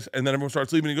right, guys. And then everyone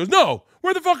starts leaving. He goes, no,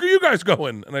 where the fuck are you guys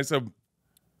going? And I said,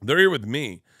 they're here with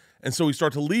me. And so we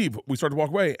start to leave. We start to walk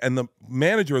away. And the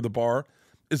manager of the bar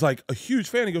is like a huge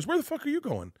fan. He goes, where the fuck are you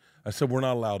going? I said, we're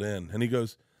not allowed in. And he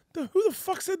goes, who the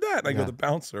fuck said that? And I go, the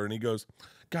bouncer. And he goes,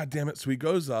 God damn it. So he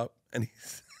goes up and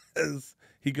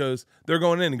he goes, they're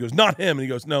going in. He goes, not him. And he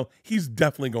goes, no, he's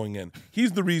definitely going in.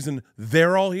 He's the reason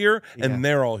they're all here and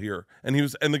they're all here. And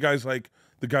the guy's like,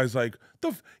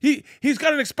 he's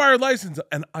got an expired license.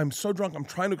 And I'm so drunk. I'm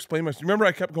trying to explain myself. Remember,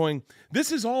 I kept going,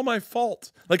 this is all my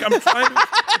fault. Like, I'm trying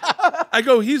to, I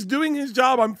go, he's doing his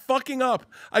job. I'm fucking up.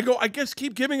 I go, I guess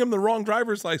keep giving him the wrong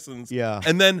driver's license. Yeah.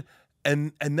 And then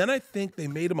I think they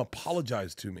made him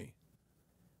apologize to me.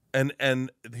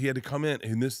 And he had to come in.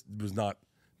 And this was not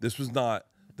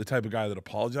the type of guy that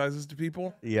apologizes to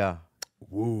people. Yeah.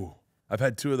 Woo. I've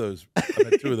had 2 of those.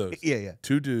 Yeah.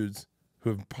 2 dudes who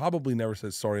have probably never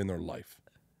said sorry in their life.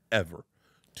 Ever.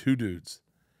 2 dudes.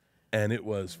 And it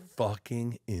was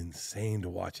fucking insane to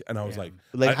watch it. And I was like,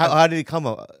 how did he come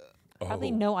up?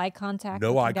 Probably no eye contact.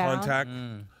 No eye down. contact.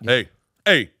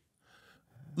 Hey,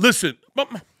 listen.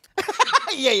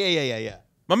 Yeah.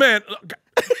 My man.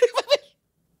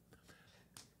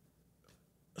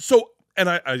 So, and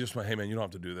I just went, hey man, you don't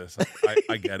have to do this.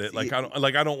 I get it. Like I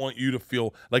don't want you to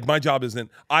feel like my job isn't.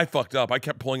 I fucked up. I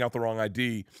kept pulling out the wrong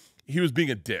ID. He was being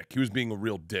a dick. He was being a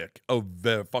real dick, a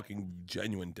fucking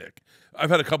genuine dick. I've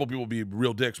had a couple people be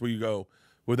real dicks where you go,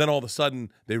 well, then all of a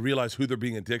sudden they realize who they're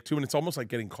being a dick to, and it's almost like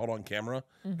getting caught on camera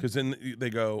because then they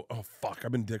go, oh fuck,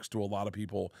 I've been dicks to a lot of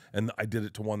people, and I did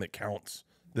it to one that counts.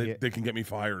 They can get me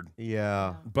fired.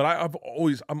 Yeah. But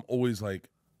I'm always like,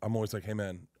 hey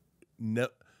man, no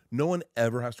one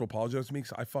ever has to apologize to me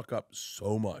because I fuck up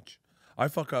so much. I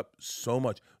fuck up so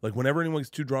much. Like whenever anyone gets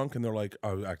too drunk and they're like,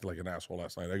 "I acted like an asshole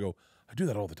last night," I go, "I do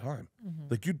that all the time."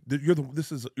 Like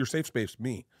this is your safe space,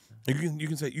 me. And you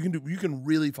can say you can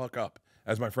really fuck up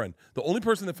as my friend. The only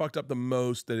person that fucked up the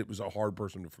most that it was a hard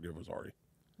person to forgive was Ari.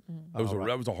 That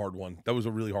was a hard one. That was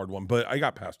a really hard one, but I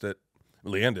got past it.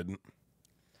 Leanne didn't.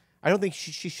 I don't think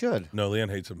she should. No,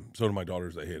 Leanne hates him. So do my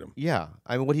daughters. They hate him. Yeah,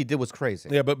 I mean, what he did was crazy.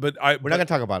 Yeah, but we're not gonna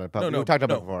talk about it. But we talked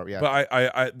about it before. Yeah,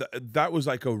 but that was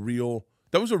like a real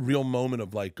moment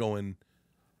of like going,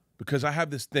 because I have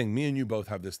this thing. Me and you both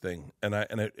have this thing,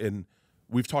 and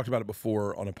we've talked about it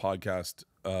before on a podcast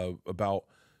about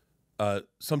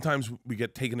sometimes we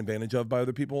get taken advantage of by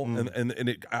other people,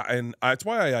 and that's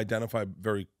why I identify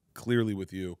very clearly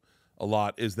with you a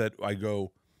lot. Is that I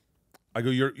go,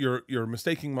 you're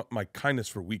mistaking my kindness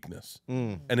for weakness,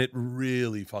 and it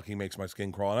really fucking makes my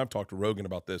skin crawl. And I've talked to Rogan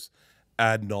about this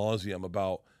ad nauseum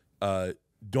about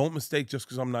don't mistake just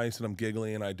because I'm nice and I'm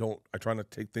giggly and I try not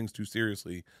to take things too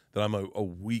seriously that I'm a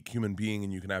weak human being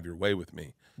and you can have your way with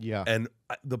me. Yeah. And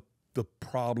the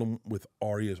problem with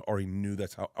Ari is Ari knew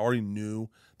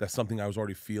that's something I was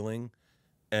already feeling,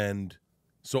 and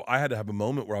so I had to have a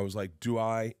moment where I was like,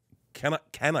 can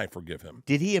I forgive him?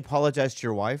 Did he apologize to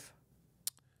your wife?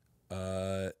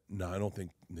 No, I don't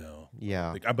think. No.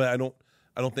 Yeah. But I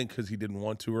don't think because he didn't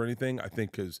want to or anything. I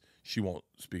think because she won't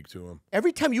speak to him.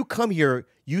 Every time you come here,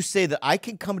 you say that I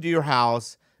can come to your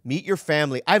house, meet your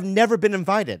family. I've never been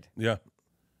invited. Yeah.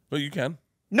 Well, you can.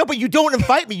 No, but you don't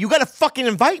invite me. You got to fucking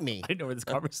invite me. I didn't know where this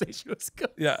conversation was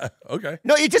going. Yeah. Okay.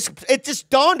 No, it just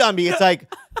dawned on me. It's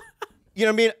like, you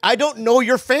know what I mean? I don't know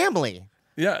your family.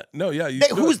 Yeah. No. Yeah.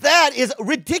 Who's that is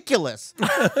ridiculous. No,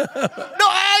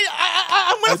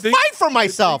 I'm gonna fight for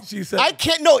myself. She said, I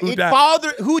can't. No, it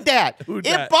bothers.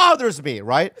 It bothers me,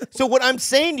 right? So what I'm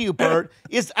saying to you, Bert,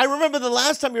 is I remember the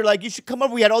last time you're like, you should come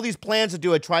over. We had all these plans to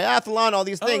do a triathlon, all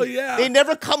these things. Oh, yeah. They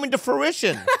never come into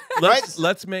fruition. Right?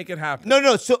 Let's make it happen.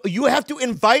 No. So you have to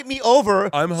invite me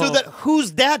over I'm so home. that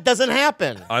who's that doesn't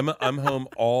happen. I'm home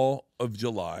all of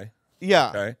July. Yeah.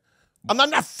 Okay. I'm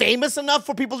not famous enough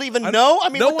for people to even know. I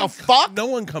mean, what the fuck? No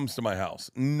one comes to my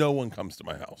house. No one comes to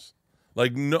my house.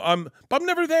 Like no, I'm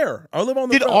never there. I live on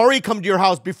the Did road. Ari come to your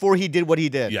house before he did what he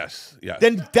did? Yes. Yeah.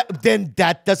 Then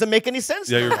that doesn't make any sense.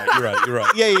 Yeah, you're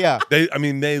right. Yeah.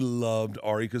 They loved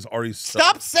Ari because Ari's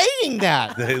Stop saying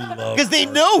that. They love because they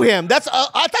know him. That's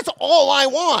all I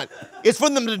want is for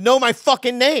them to know my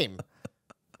fucking name.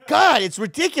 God, it's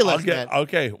ridiculous, man.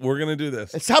 Okay, we're gonna do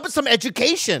this. How about some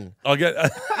education? I'll get. You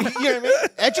know what I mean?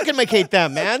 Educate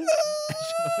them, man.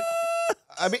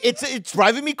 I mean, it's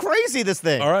driving me crazy, this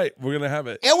thing. All right, we're gonna have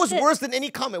it. It was worse than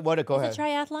any comment. What? Go ahead. Is the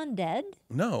triathlon dead?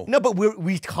 No, but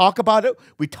we talk about it.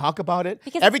 We talk about it.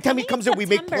 Because every time he comes here, we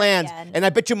make plans. again. And I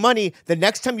bet you money, the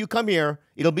next time you come here,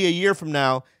 it'll be a year from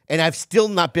now, and I've still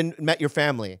not met your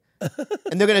family.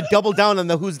 And they're gonna double down on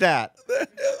the who's that.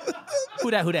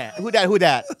 Who that? Who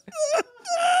that?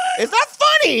 It's not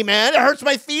funny, man. It hurts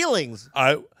my feelings.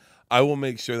 I will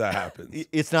make sure that happens.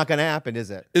 It's not gonna happen,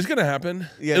 is it? It's gonna happen.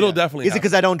 Yeah, It'll definitely. Is it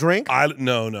because I don't drink?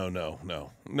 No.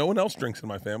 No one else drinks in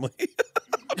my family.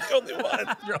 I'm the only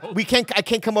one. I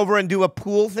can't come over and do a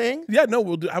pool thing. Yeah, no,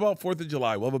 we'll do. How about 4th of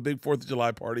July? We'll have a big 4th of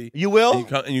July party. You will?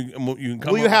 And you can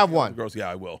come. Will you have one? Girls, yeah,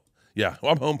 I will. Yeah,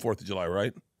 well, I'm home 4th of July,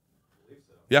 right?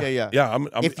 Yeah.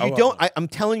 If you I'll don't, I'm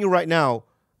telling you right now,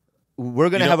 we're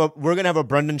gonna have a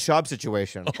Brendan Schaub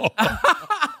situation.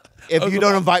 If you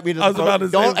don't invite me to the program,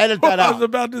 don't edit that out.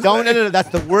 Don't edit it. That's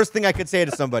the worst thing I could say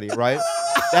to somebody, right?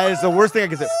 That is the worst thing I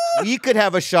could say. We could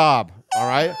have a Schaub, all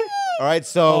right? All right,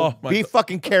 so be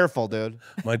fucking careful, dude.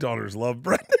 My daughters love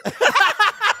Brendan. Are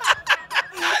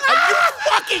you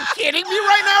fucking kidding me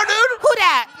right now, dude? Who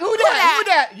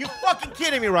that? You fucking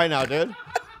kidding me right now, dude?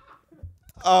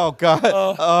 Oh, God.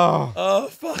 Oh,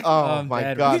 fuck. Oh,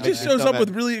 my God. He just shows up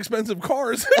with really expensive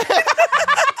cars.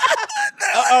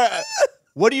 All right.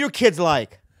 What are your kids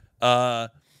like?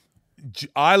 Isla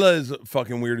is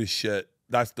fucking weird as shit.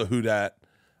 That's the who dat.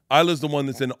 Isla's the one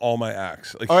that's in all my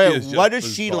acts. Like, all right, what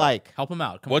does she like? Help him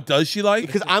out. What does she like?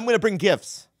 Because I'm gonna bring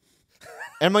gifts.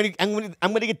 And I'm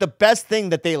gonna get the best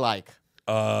thing that they like.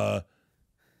 Isla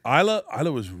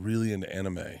was really into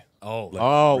anime.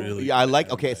 Really yeah, I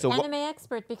like. Okay, so Anime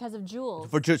expert because of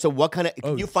Jules. So what kind of?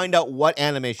 Can you find out what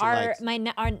anime she likes?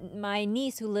 My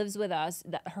niece who lives with us,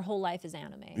 her whole life is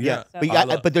anime. Yeah, So.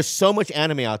 but there's so much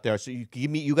anime out there. So you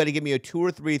got to give me 2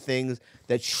 or 3 things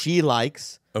that she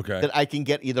likes. Okay. That I can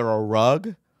get either a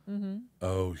rug. Mm-hmm.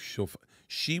 Oh,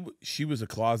 she was a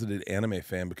closeted anime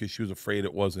fan because she was afraid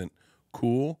it wasn't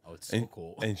cool. Oh, it's so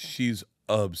cool. And she's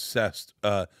obsessed.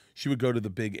 She would go to the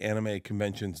big anime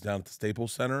conventions down at the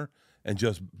Staples Center, and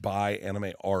just buy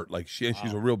anime art. Like she's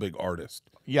a real big artist.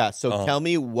 Yeah. So tell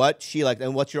me what she liked,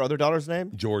 and what's your other daughter's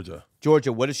name? Georgia.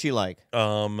 Georgia. What is she like?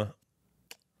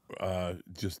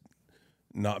 Just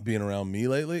not being around me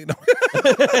lately.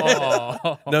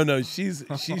 No, she's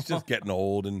just getting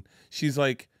old, and she's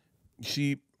like,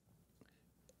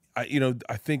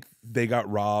 I think they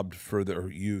got robbed for their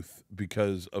youth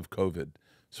because of COVID.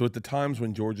 So at the times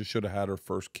when Georgia should have had her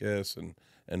first kiss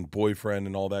and boyfriend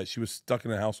and all that, she was stuck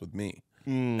in a house with me,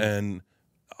 and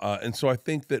so I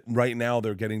think that right now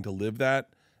they're getting to live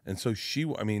that, and so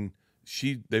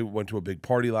they went to a big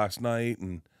party last night,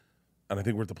 and I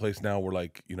think we're at the place now where,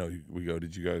 like, we go,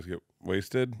 did you guys get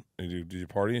wasted? Did you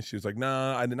party? And she was like,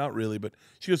 nah, I did not really. But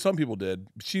she goes, some people did.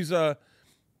 She's a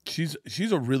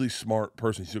really smart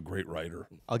person. She's a great writer.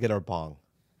 I'll get her a bong.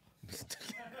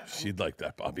 She'd like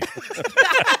that, Bobby.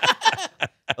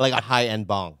 Like a high-end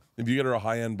bong. If you get her a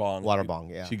high-end bong. Water bong,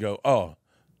 yeah. She'd go, oh,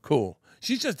 cool.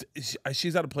 She's at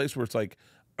a place where it's like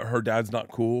her dad's not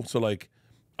cool. So, like,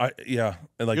 and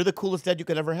like, you're the coolest dad you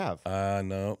could ever have.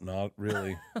 No, not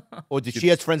really. Or did she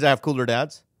has friends that have cooler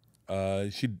dads?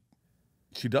 She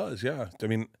does, yeah. I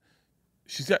mean,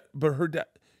 but her dad.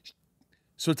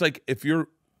 So it's like if you're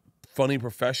funny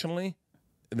professionally,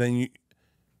 then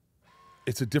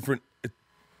it's a different.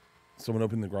 Someone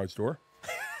opened the garage door.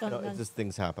 No, it's just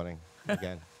things happening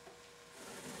again.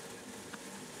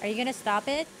 Are you gonna stop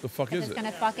it? The fuck is it's it?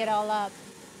 Gonna fuck it all up.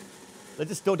 Let's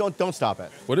just don't stop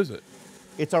it. What is it?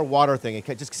 It's our water thing.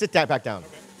 Okay, just sit back down.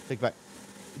 Think back.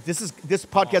 This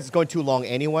podcast is going too long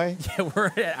anyway. Yeah, we're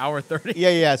at hour 30.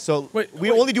 Yeah. So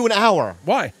we only do an hour.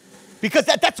 Why? Because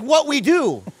that's what we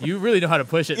do. You really know how to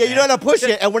push it. Yeah, you know how to push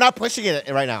it, and we're not pushing it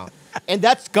right now. And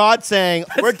that's God saying,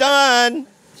 we're done.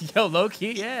 Yo, low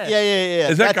key, yeah. Yeah.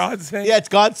 Is that God saying? Yeah, it's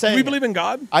God saying. Do we believe in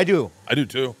God? I do. I do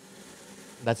too.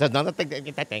 That's another thing.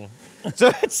 That thing.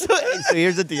 So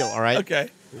here's the deal, all right? Okay.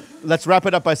 Let's wrap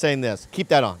it up by saying this. Keep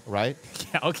that on, right?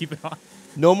 Yeah, I'll keep it on.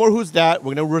 No more who's that.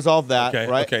 We're going to resolve that, Okay,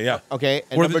 right? okay, yeah. Okay.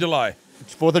 And 4th of July.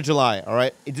 It's 4th of July, all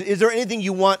right? Is there anything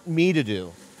you want me to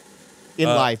do in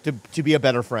life to be a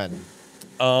better friend?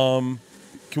 Can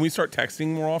we start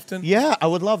texting more often? Yeah, I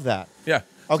would love that. Yeah.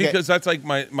 Okay. Because that's like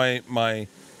my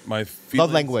feelings.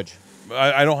 Love language.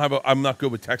 I'm not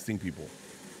good with texting people.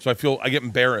 So I get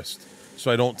embarrassed. So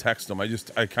I don't text them. I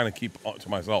kind of keep to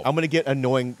myself. I'm going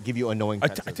to give you annoying I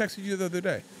texts. texted you the other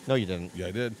day. No, you didn't. Yeah,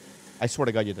 I did. I swear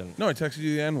to God you didn't. No, I texted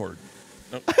you the N-word.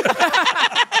 No.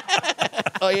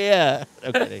 Oh, yeah.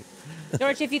 Okay.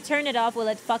 George, if you turn it off, will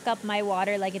it fuck up my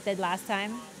water like it did last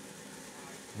time?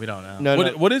 We don't know.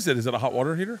 No. What is it? Is it a hot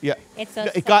water heater? Yeah. It's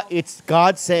it's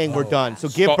God saying we're done. So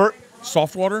give Bert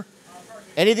Soft water?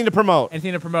 anything to promote.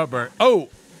 Anything to promote, Bert? Oh,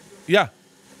 yeah.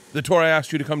 The tour I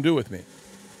asked you to come do with me.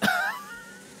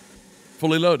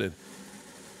 Fully loaded.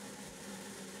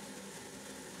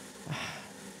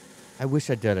 I wish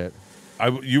I did it.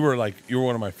 You were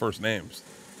one of my first names.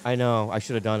 I know. I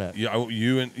should have done it. Yeah,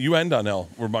 you and Donnell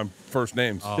were my first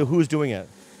names. So who's doing it?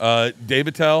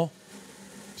 David Tell,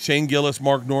 Shane Gillis,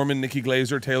 Mark Norman, Nikki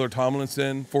Glazer, Taylor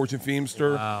Tomlinson, Fortune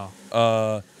Feemster,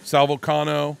 Sal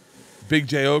Volcano, Big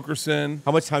J Okerson.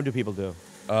 How much time do people do?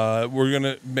 We're going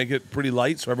to make it pretty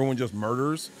light so everyone just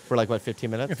murders. For like, what, 15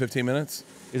 minutes? Yeah, 15 minutes.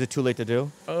 Is it too late to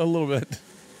do? A little bit.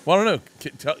 Well, I don't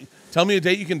know. Tell me a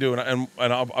date you can do, and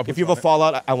I'll if you have a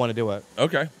fallout, I want to do it.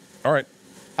 Okay. All right.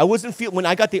 When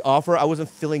I got the offer, I wasn't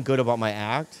feeling good about my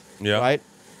act. Yeah. Right?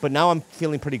 But now I'm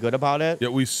feeling pretty good about it. Yeah,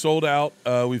 we sold out.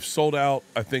 We've sold out,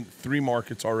 I think, 3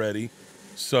 markets already.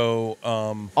 So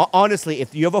honestly,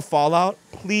 if you have a fallout,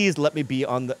 please let me be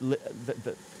on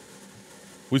the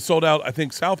we sold out, I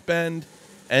think, South Bend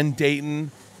and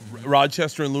Dayton,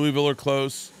 Rochester and Louisville are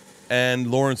close, and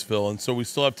Lawrenceville. And so we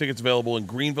still have tickets available in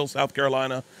Greenville, South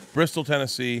Carolina, Bristol,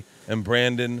 Tennessee, and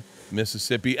Brandon,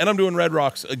 Mississippi. And I'm doing Red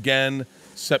Rocks again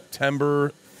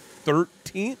September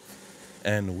 13th.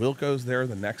 And Wilco's there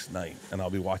the next night. And I'll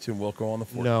be watching Wilco on the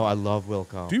 14th. No, I love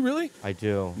Wilco. Do you really? I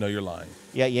do. No, you're lying.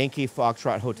 Yeah, Yankee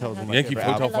Foxtrot Hotel is one of my Yankee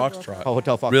favorite Hotel albums. Foxtrot. Oh,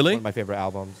 Hotel Foxtrot Really? is one of my favorite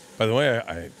albums. By the way,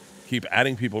 I keep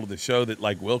adding people to the show that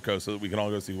like Wilco so that we can all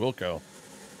go see Wilco.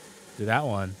 Do that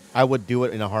one. I would do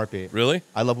it in a heartbeat. Really?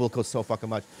 I love Wilco so fucking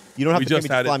much. You don't have to pay me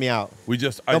to fly me out.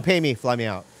 Don't pay me, fly me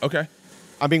out. Okay.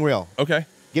 I'm being real. Okay.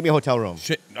 Give me a hotel room.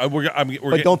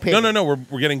 Don't pay me. No.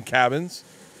 We're getting cabins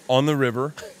on the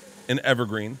river in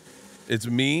Evergreen. It's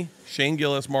me, Shane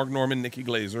Gillis, Mark Norman, Nikki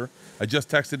Glazer. I just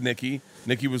texted Nikki.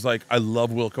 Nikki was like, I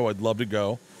love Wilco. I'd love to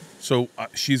go. So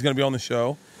she's going to be on the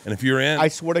show. And if you're in. I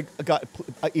swear to God,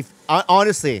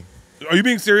 honestly. Are you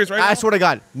being serious right now? I swear to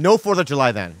God, no 4th of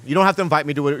July then. You don't have to invite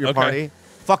me to your Okay. party.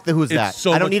 Fuck the who's It's that.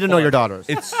 so I don't much need to know fun. your daughters.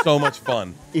 It's so much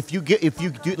fun. If you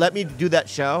do let me do that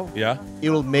show, Yeah. it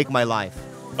will make my life.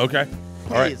 Okay.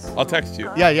 All right. Please. I'll text you.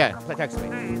 Yeah. Text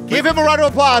me. Give him a round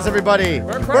of applause, everybody.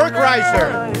 Bert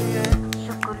Kreischer.